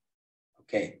mind.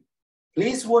 Okay,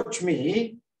 please watch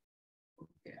me.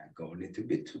 Okay, I go a little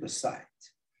bit to the side.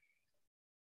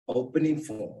 Opening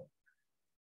form.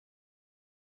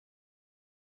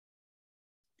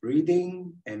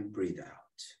 Breathing and breathe out.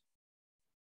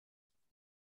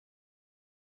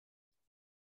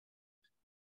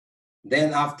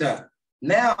 Then after,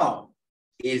 now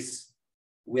is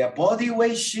we are body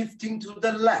weight shifting to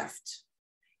the left,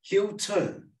 heel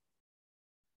turn,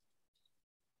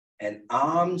 and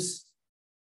arms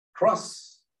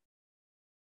cross.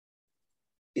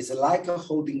 It's like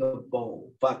holding a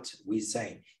bow, but we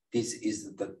say this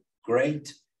is the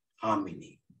great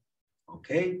harmony,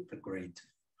 okay? The great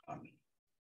harmony.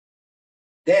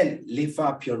 Then lift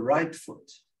up your right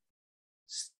foot,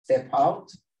 step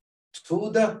out to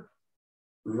the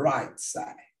right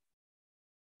side.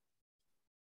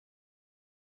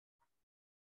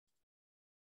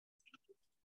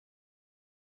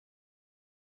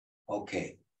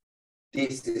 Okay,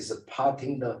 this is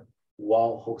parting the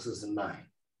wild horse's mind.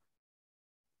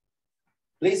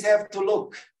 Please have to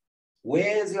look,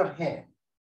 where's your hand,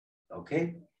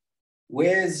 okay?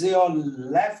 Where's your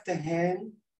left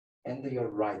hand and your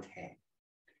right hand?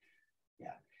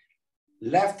 Yeah,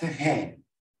 left hand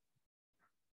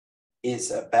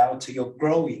is about your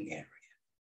growing area.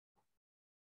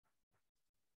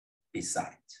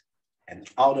 Beside and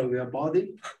out of your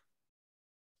body.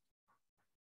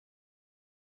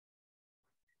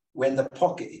 When the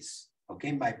pocket is,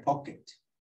 okay, my pocket.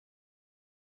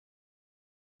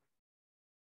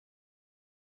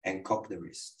 And cock the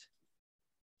wrist.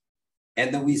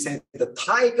 And then we say the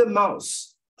tiger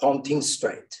mouse pointing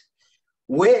straight.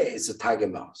 Where is the tiger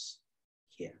mouse?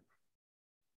 Here.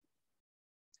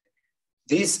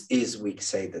 This is, we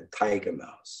say, the tiger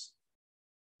mouse.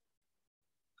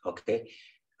 Okay.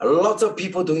 A lot of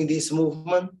people doing this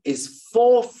movement is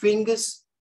 4 fingers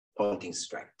pointing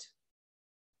straight.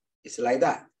 It's like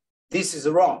that. This is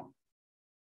wrong.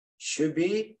 Should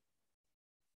be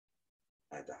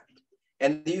like that.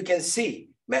 And you can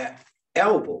see my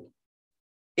elbow.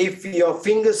 If your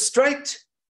fingers straight,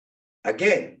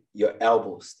 again, your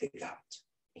elbow stick out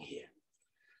in here.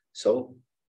 So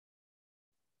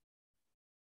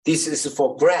This is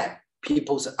for grab,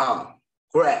 people's arm,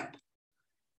 grab.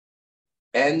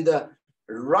 And the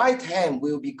right hand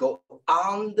will be go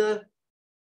under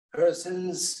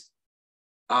person's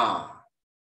arm.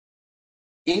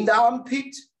 In the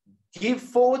armpit, give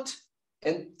forward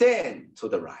and then to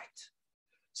the right.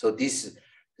 So this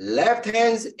left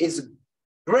hand is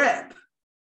grab,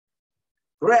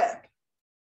 grab,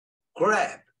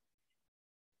 grab,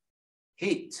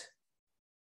 hit,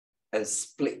 and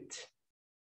split.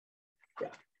 Yeah.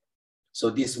 So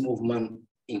this movement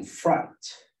in front.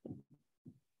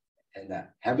 And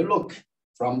have a look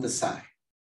from the side.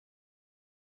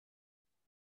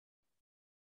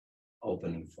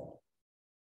 Opening forward.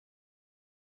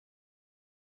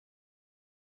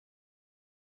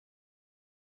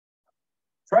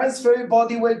 Transfer your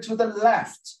body weight to the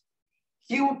left.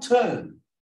 Heel turn.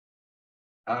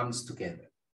 Arms together.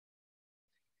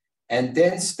 And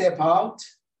then step out.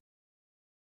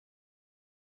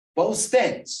 Both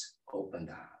stands. Open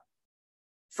down.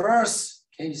 First,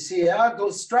 can you see here? Go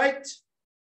straight.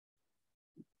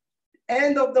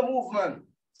 End of the movement.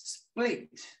 Split.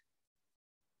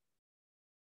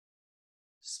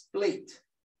 Split.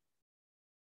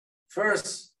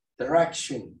 First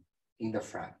direction in the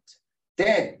front.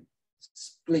 Then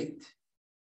split.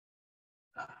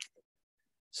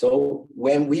 So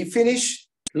when we finish,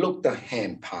 look the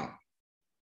hand palm.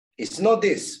 It's not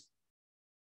this.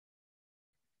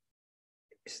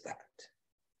 It's that.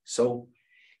 So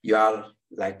you are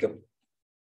like a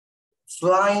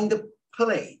flying the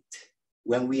plate.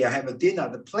 When we have a dinner,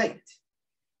 the plate.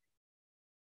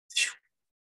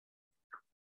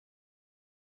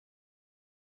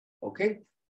 Okay?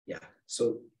 Yeah.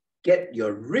 So get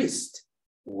your wrist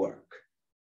work.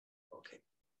 Okay.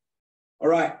 All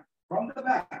right. From the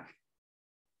back.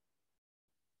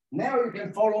 Now you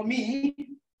can follow me.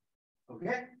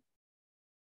 Okay?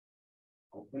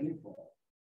 Open it forward.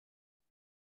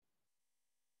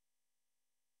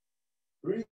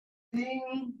 Breathe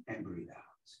in and breathe out.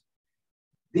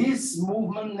 This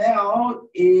movement now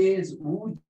is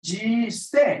Wuji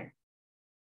stand.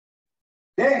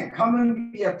 Then come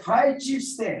and be a Taiji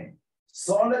stand.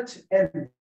 Solid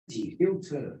empty, heel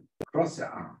turn, cross the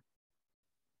arm.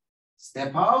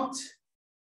 Step out.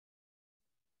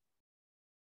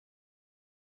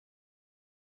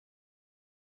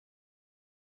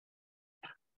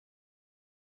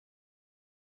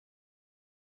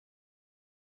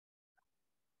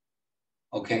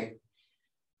 Okay.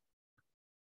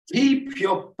 Keep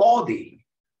your body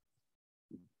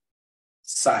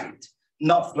side,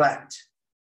 not flat.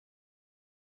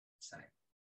 Side.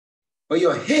 But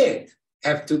your head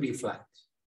have to be flat.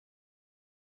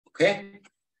 Okay?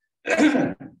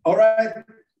 All right.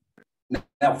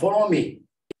 Now follow me.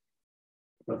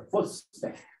 The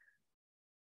footstep.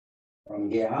 From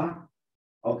here.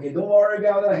 Okay, don't worry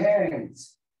about the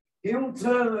hands. Heel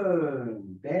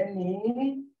turn, bend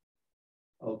knee.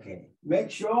 Okay, make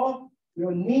sure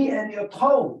your knee and your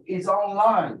toe is on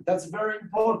line. That's very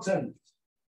important.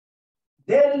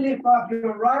 Then lift up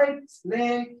your right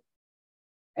leg.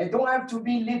 And don't have to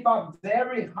be lift up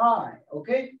very high,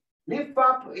 okay? Lift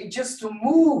up just to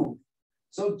move.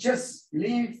 So just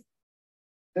leave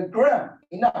the ground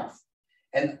enough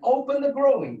and open the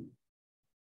groin.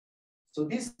 So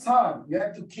this time you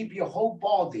have to keep your whole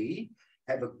body,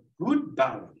 have a good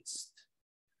balance.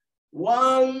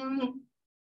 1,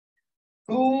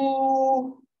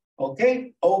 2,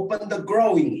 okay? Open the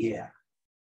groin here.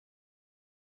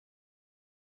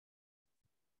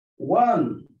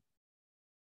 1,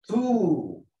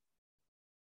 2,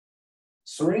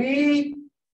 3,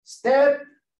 step,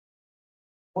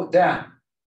 put down.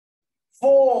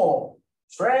 4,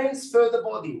 transfer the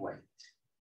body weight.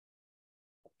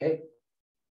 Okay?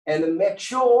 And make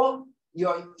sure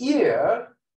your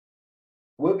ear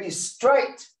will be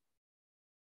straight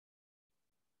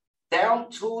down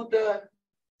to the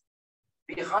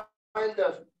behind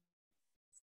the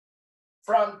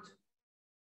front.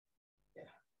 Yeah.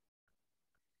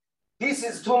 This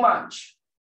is too much.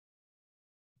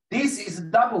 This is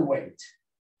double weight.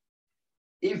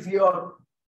 If your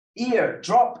ear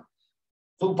drop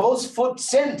to both foot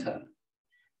center,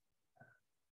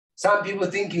 some people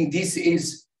thinking this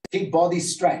is big body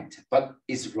strength, but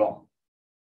it's wrong.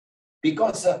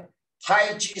 Because a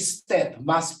Tai Chi step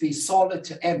must be solid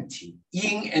to empty,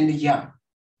 yin and yang.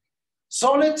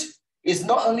 Solid is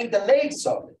not only the leg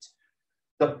solid,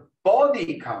 the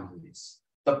body comes with.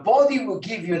 The body will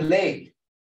give you leg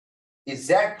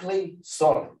exactly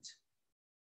solid.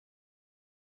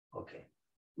 Okay,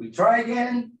 we try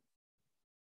again.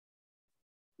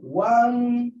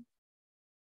 1,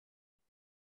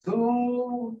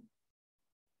 2,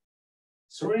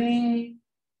 3,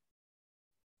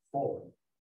 4.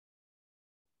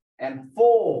 And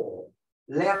 4,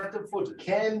 left foot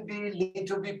can be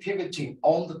little bit pivoting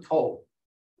on the toe.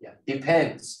 Yeah,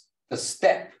 depends the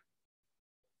step.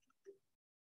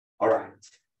 All right.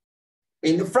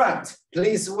 In the front,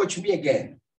 please watch me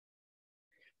again.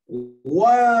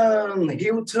 1,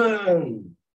 heel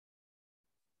turn.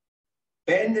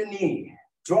 Bend the knee.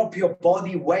 Drop your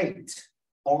body weight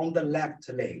on the left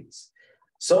legs.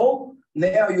 So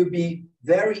now you'll be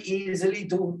very easily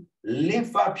to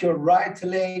lift up your right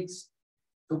legs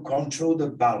to control the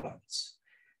balance.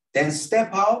 Then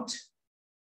step out.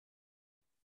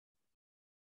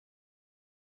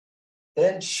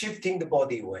 Then shifting the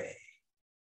body weight.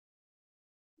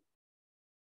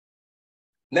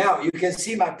 Now you can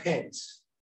see my pants.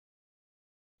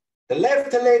 The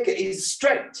left leg is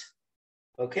straight,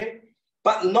 okay?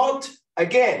 But not,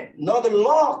 again, not a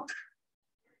lock.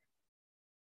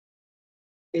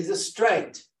 It's a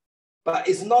straight, but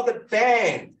it's not a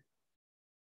bend.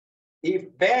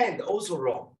 If bend, also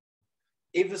wrong.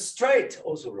 If straight,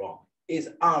 also wrong. It's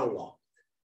unlocked.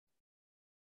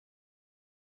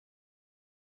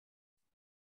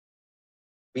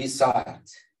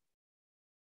 Besides,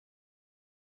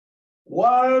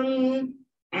 1,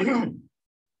 2,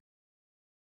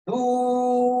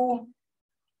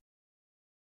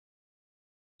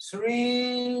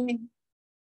 3,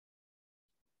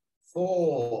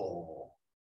 4.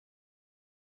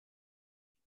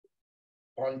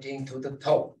 Pointing to the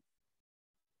toe.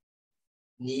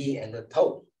 Knee and the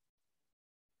toe.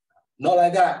 Not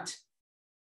like that.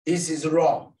 This is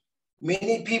wrong.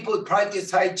 Many people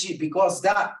practice Tai Chi because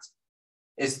that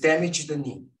is damage the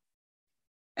knee.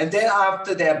 And then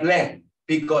after they are blamed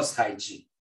because Tai Chi.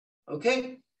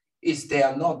 Okay? Is they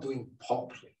are not doing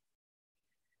properly.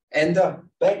 And the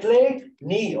back leg,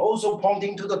 knee also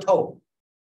pointing to the toe.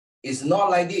 It's not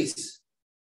like this.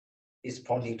 It's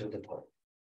pointing to the toe.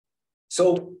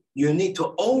 So you need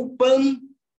to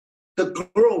open the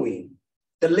groin.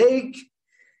 The leg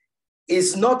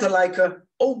is not like a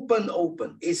open.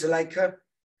 It's like a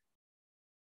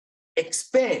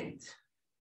expand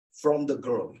from the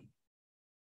groin.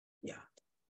 Yeah.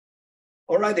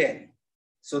 All right then.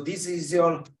 So this is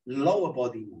your lower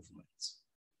body movement.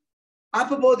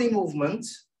 Upper body movement,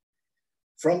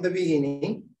 from the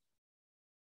beginning,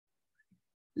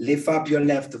 lift up your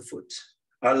left foot,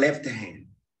 or left hand,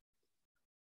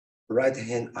 right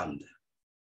hand under.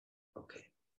 Okay.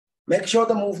 Make sure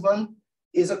the movement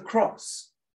is a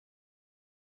cross.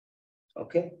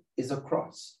 Okay, it's a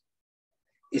cross.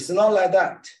 It's not like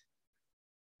that.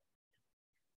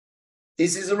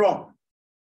 This is wrong.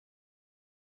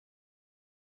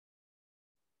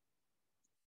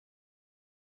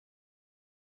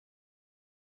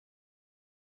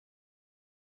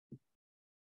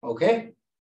 Okay,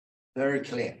 very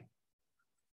clear.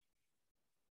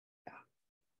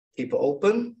 Keep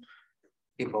open,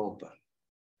 keep open.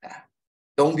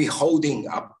 Don't be holding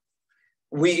up.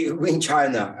 We in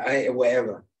China,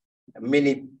 wherever,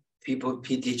 many people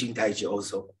teaching Tai Chi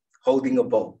also holding a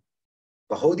bow,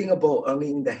 but holding a bow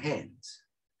only in the hands.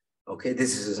 Okay,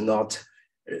 this is not,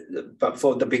 but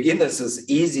for the beginners, it's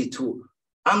easy to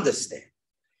understand.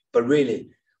 But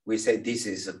really, we say this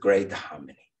is a great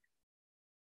harmony.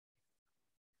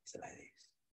 It's like this.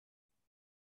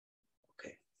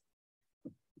 Okay.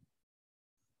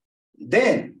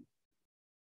 Then,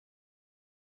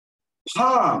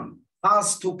 palm,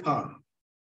 pass to palm.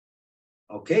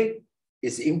 Okay,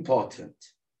 it's important.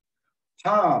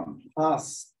 Palm,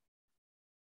 pass.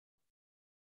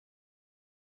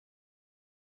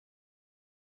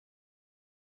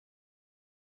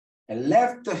 And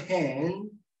left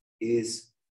hand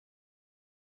is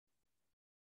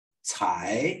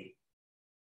踩,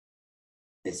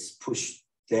 is pushed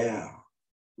down.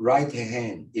 Right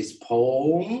hand is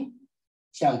捧,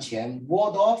 向前,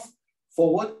 ward off,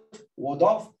 forward, ward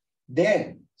off,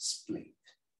 then split.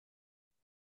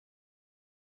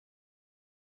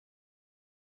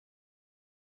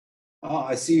 Oh,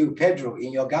 I see you, Pedro,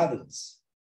 in your gardens.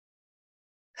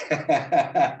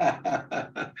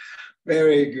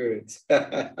 Very good.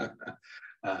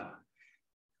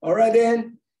 All right,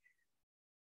 then.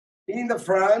 In the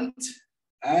front,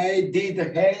 I did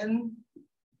the hand,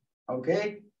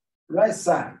 okay? Right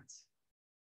side.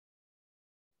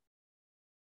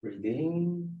 Breathe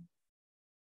in,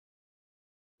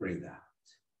 breathe out.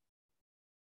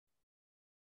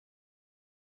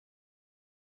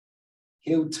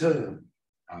 Heel turn,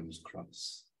 arms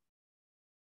cross.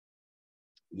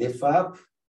 Lift up,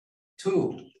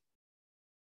 2,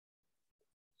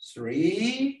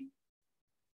 3,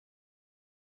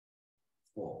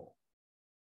 4.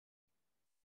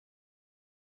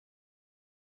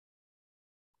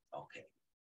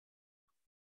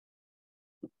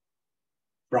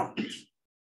 front.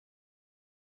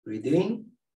 Breathe in.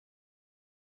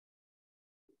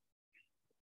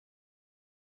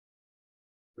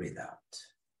 Breathe out.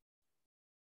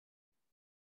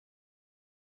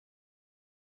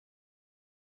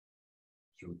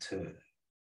 U-turn.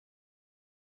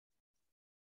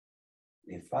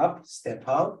 Lift up, step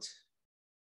out.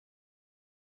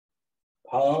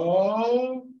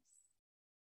 Palm,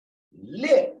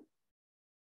 lift.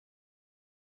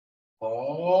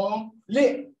 Palm,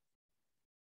 lift.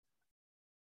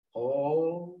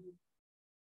 Palm,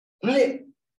 lift.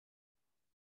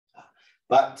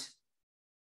 But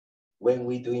when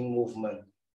we're doing movement,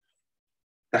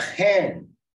 the hand,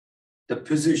 the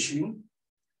position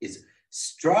is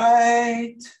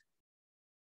straight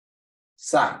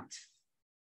side.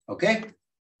 Okay?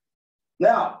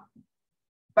 Now,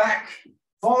 back,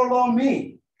 follow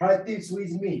me, practice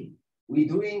with me. We're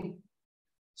doing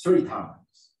 3 times.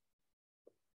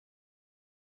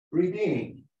 Breathe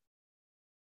in.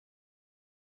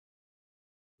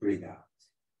 Breathe out.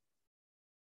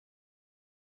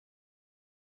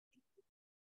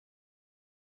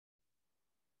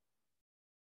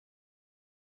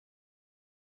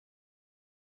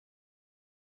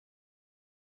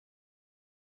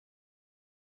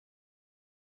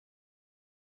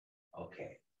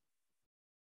 Okay.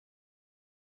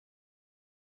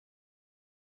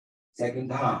 Second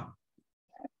time.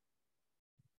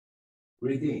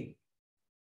 Breathe in.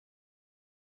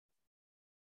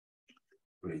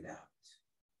 Breathe out.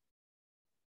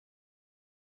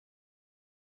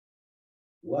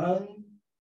 1,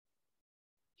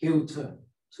 heel turn.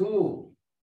 2,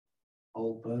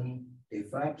 open,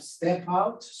 lift up, step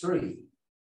out. 3,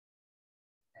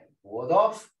 and ward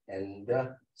off and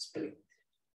split.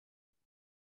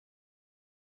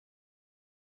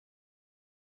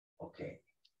 Okay,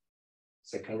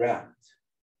 second round.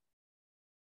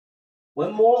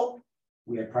 One more,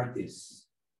 we have practice.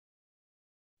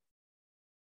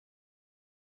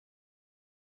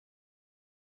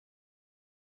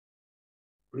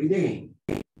 Breathe in,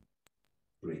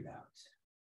 breathe out.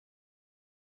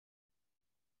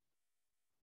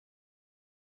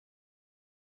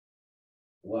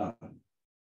 One,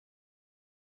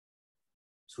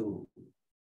 2,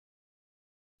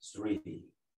 3,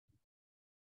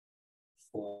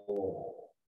 4.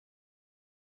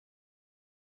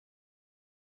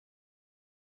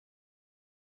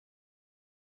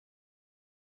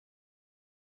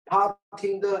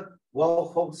 Parting the wall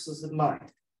horse's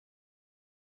mind.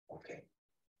 Okay.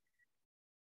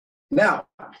 Now,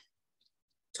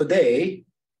 today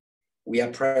we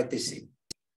are practicing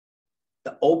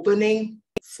the opening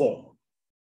form.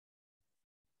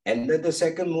 And then the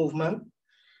second movement,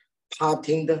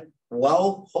 parting the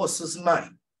wild horse's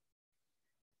mind.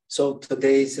 So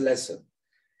today's lesson,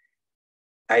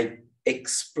 I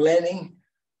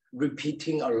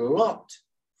repeating a lot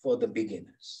for the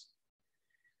beginners,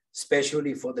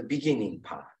 especially for the beginning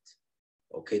part,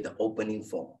 okay, the opening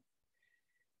form.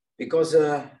 Because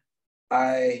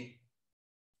I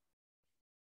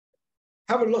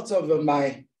have lots of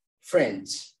my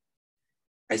friends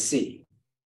I see,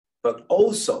 but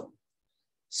also,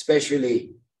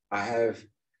 especially I have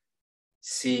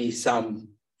see some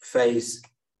face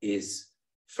is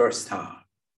first time,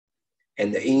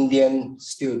 and the Indian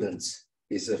students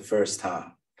is the first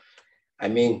time. I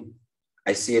mean,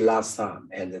 I see last time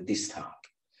and this time.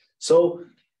 So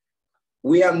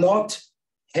we are not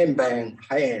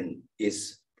hand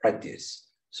is practice.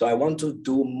 So I want to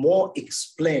do more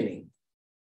explaining,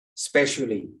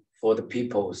 especially for the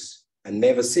peoples I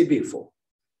never see before.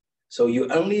 So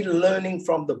you're only learning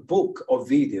from the book or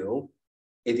video,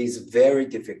 it is very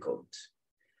difficult.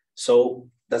 So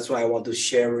that's why I want to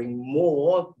sharing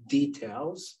more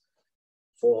details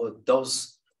for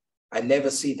those I never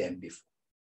see them before.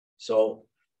 So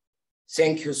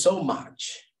thank you so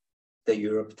much, the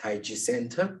Europe Taiji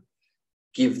Center,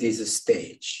 give this a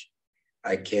stage.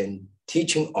 I can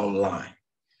teaching online.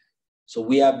 So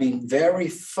we have been very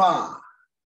far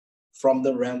from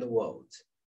around the world.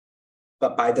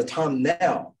 But by the time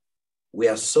now, we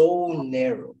are so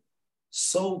narrow,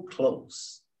 so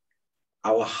close,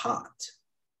 our heart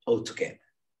hold together.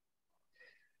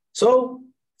 So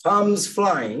time's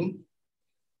flying,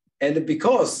 and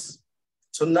because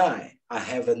tonight I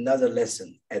have another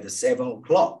lesson at 7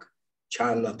 o'clock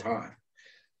China time,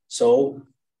 so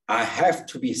I have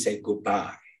to say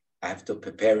goodbye. I have to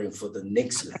prepare for the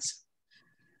next lesson.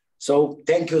 So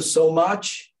thank you so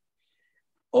much,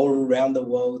 all around the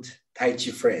world, Tai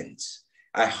Chi friends.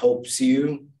 I hope see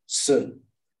you soon.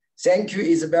 Thank you,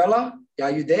 Isabella.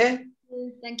 Are you there?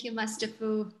 Thank you, Master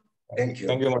Fu. Thank you.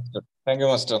 Thank you, Master. Thank you,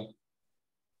 Master.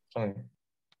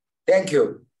 Thank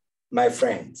you, my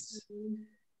friends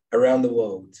around the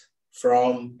world,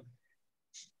 from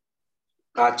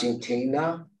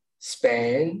Argentina,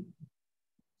 Spain,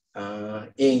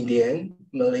 India,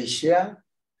 Malaysia,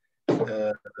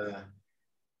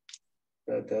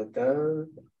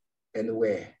 and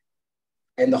where?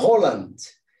 And Holland.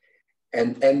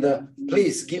 And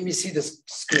please give me see the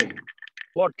screen.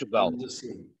 Portugal.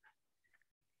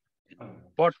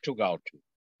 Portugal.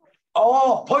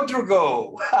 Oh,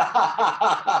 Portugal.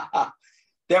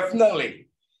 Definitely.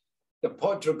 The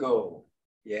Portugal.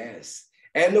 Yes.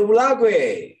 And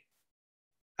Uruguay.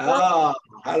 Ah,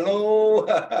 hello.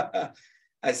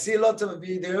 I see lots of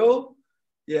video.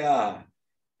 Yeah.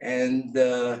 And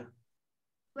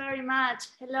very much.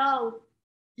 Hello.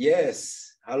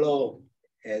 Yes. Hello.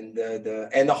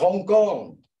 And Hong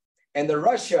Kong and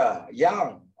Russia.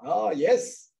 Yang. Oh,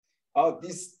 yes. Oh,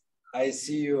 this I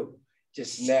see you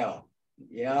just now.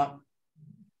 Yeah.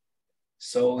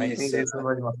 So it's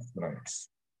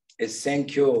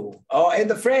thank you. Oh, and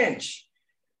the French.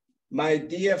 My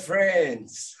dear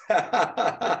friends.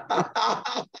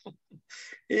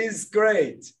 It's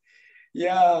great.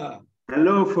 Yeah.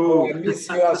 Hello, Fu. Oh, I miss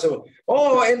you also.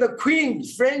 Oh, and the Queen,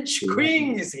 French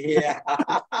Queen is here.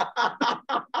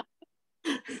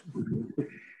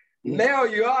 Now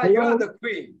you are the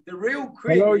Queen, the real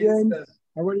Queen. Hello, James.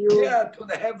 How are you? Yeah, to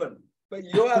the heaven, but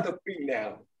you are the Queen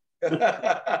now.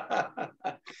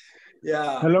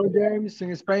 Yeah. Hello, James.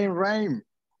 In Spain, rain.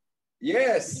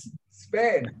 Yes,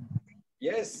 Spain.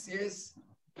 Yes, yes.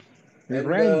 And,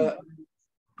 rain.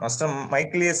 Master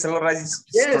Michael is Silverage yes,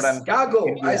 student. Gago,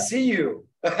 India. I see you.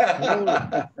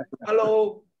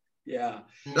 Hello. Yeah.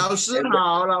 老师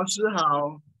好，老师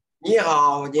好。你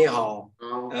好，你好。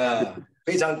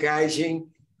非常开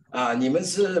心啊！你们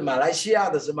是马来西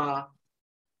亚的是吗？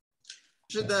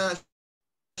是的，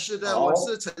是的，我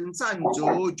是陈善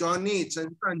竹 ，Johnny 陈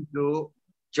善竹。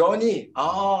Johnny，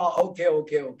 哦 ，OK，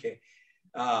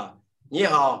啊，你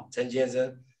好，陈先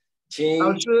生，请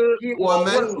老师，我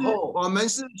们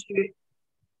是学，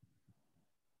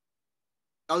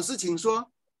老师请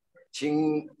说，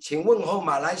请问候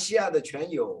马来西亚的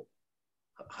拳友，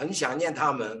很想念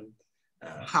他们。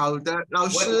好的，老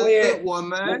师，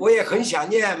我也很想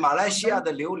念马来西亚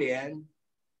的榴莲。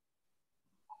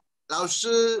老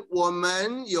师，我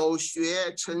们有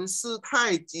学陈氏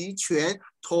太极拳，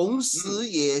同时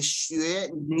也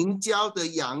学您教的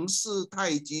杨氏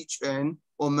太极拳，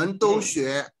我们都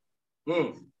学。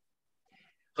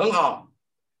很好。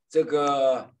这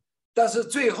个，但是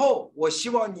最后，我希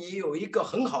望你有一个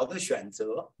很好的选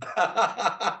择。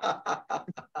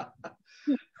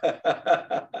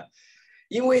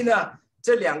因为呢，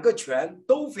这两个拳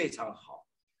都非常好，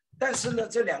但是呢，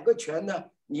这两个拳呢，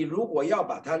你如果要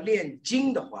把它练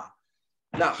精的话，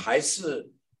那还是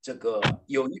这个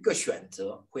有一个选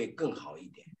择会更好一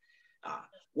点啊。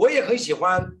我也很喜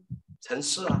欢陈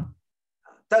氏啊，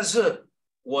但是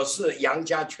我是杨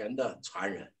家拳的传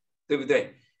人，对不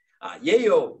对啊？也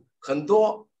有很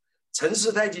多陈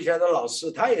氏太极拳的老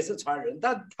师，他也是传人，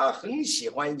但他很喜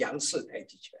欢杨氏太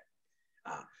极拳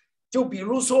啊。就比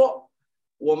如说。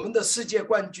我们的世界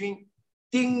冠军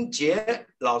丁杰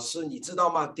老师，你知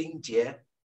道吗？丁杰，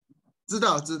知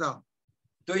道。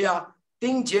对呀，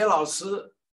丁杰老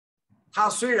师，他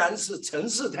虽然是陈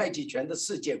氏太极拳的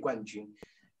世界冠军，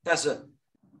但是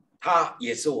他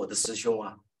也是我的师兄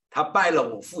啊。他拜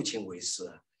了我父亲为师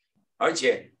啊，而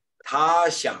且他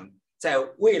想在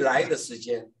未来的时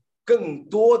间更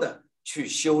多的去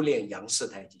修炼杨氏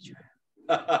太极拳。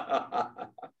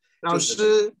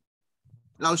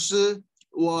老师。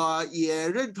我也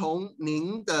认同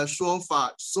您的说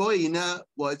法，所以呢，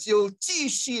我就继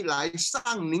续来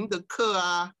上您的课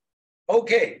啊。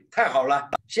OK， 太好了，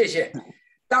谢谢。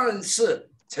当然是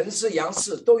陈氏、杨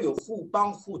氏都有互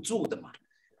帮互助的嘛，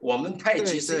我们太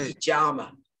极是一家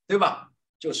嘛，对吧？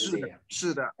就是这样。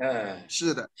是的，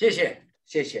是的。谢谢。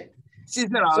谢谢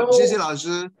老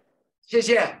师。谢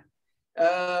谢。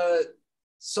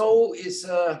So is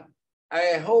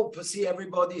I hope to see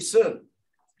everybody soon.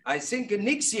 I think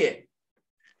next year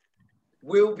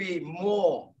will be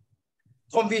more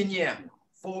convenient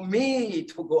for me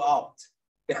to go out.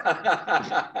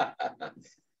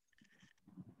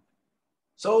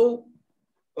 So,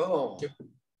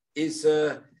 it's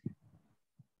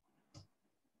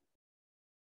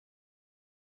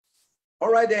all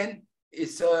right then.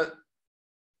 It's okay.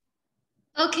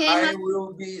 I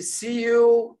will be see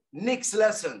you next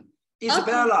lesson.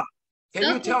 Isabella,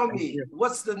 can you tell me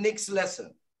what's the next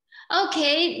lesson?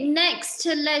 Okay, next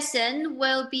lesson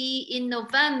will be in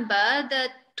November the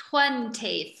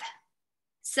 20th,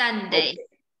 Sunday.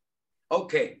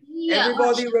 Okay. Yeah.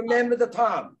 Everybody remember the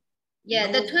time.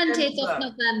 Yeah, the 20th of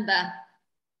November.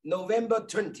 November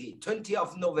 20th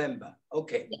of November.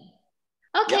 Okay.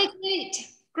 Okay, Yeah.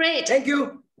 great. Thank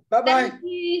you. Bye-bye.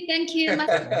 Thank you.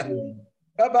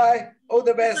 Bye-bye. All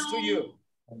the best to you.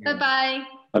 Bye-bye.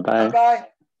 Bye-bye. Bye-bye.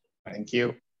 Thank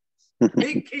you.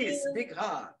 Big kiss, big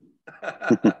hug.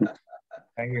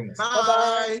 Thank you.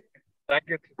 Bye. Thank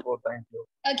you, people. Thank you.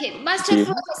 Okay, Master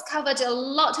Fu has covered a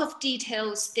lot of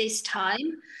details this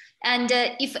time. And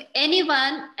if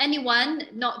anyone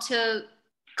not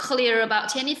clear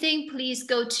about anything, please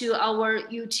go to our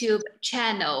YouTube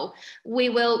channel. We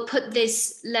will put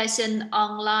this lesson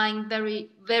online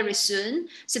very soon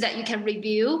so that you can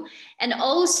review. And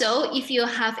also, if you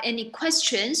have any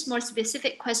questions, more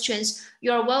specific questions,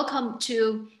 you're welcome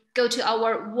to go to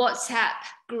our WhatsApp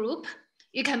group.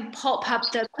 You can pop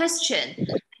up the question.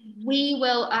 We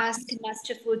will ask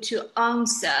Master Fu to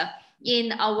answer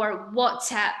in our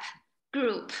WhatsApp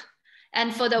group.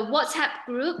 And for the WhatsApp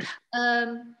group,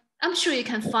 I'm sure you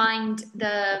can find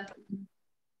the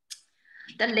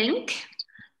link.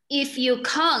 If you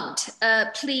can't,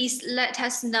 please let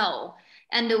us know.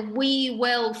 And we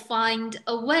will find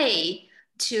a way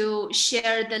to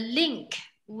share the link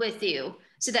with you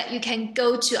so that you can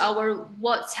go to our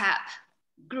WhatsApp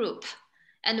group.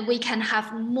 And we can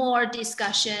have more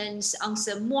discussions,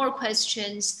 answer more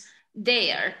questions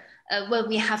there when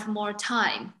we have more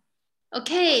time.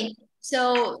 Okay,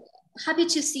 so happy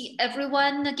to see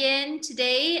everyone again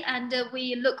today, and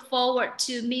we look forward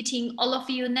to meeting all of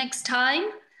you next time.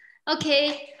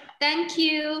 Okay, thank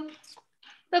you.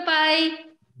 Bye-bye.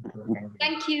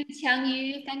 Thank you,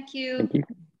 Qiangyu. Thank you.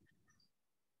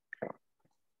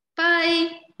 Bye.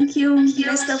 Thank you,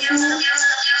 Master Fu.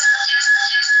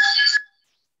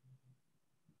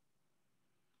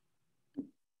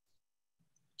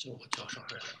 就我叫上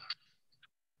来了。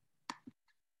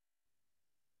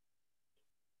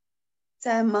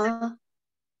在吗？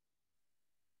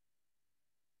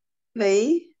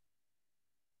喂。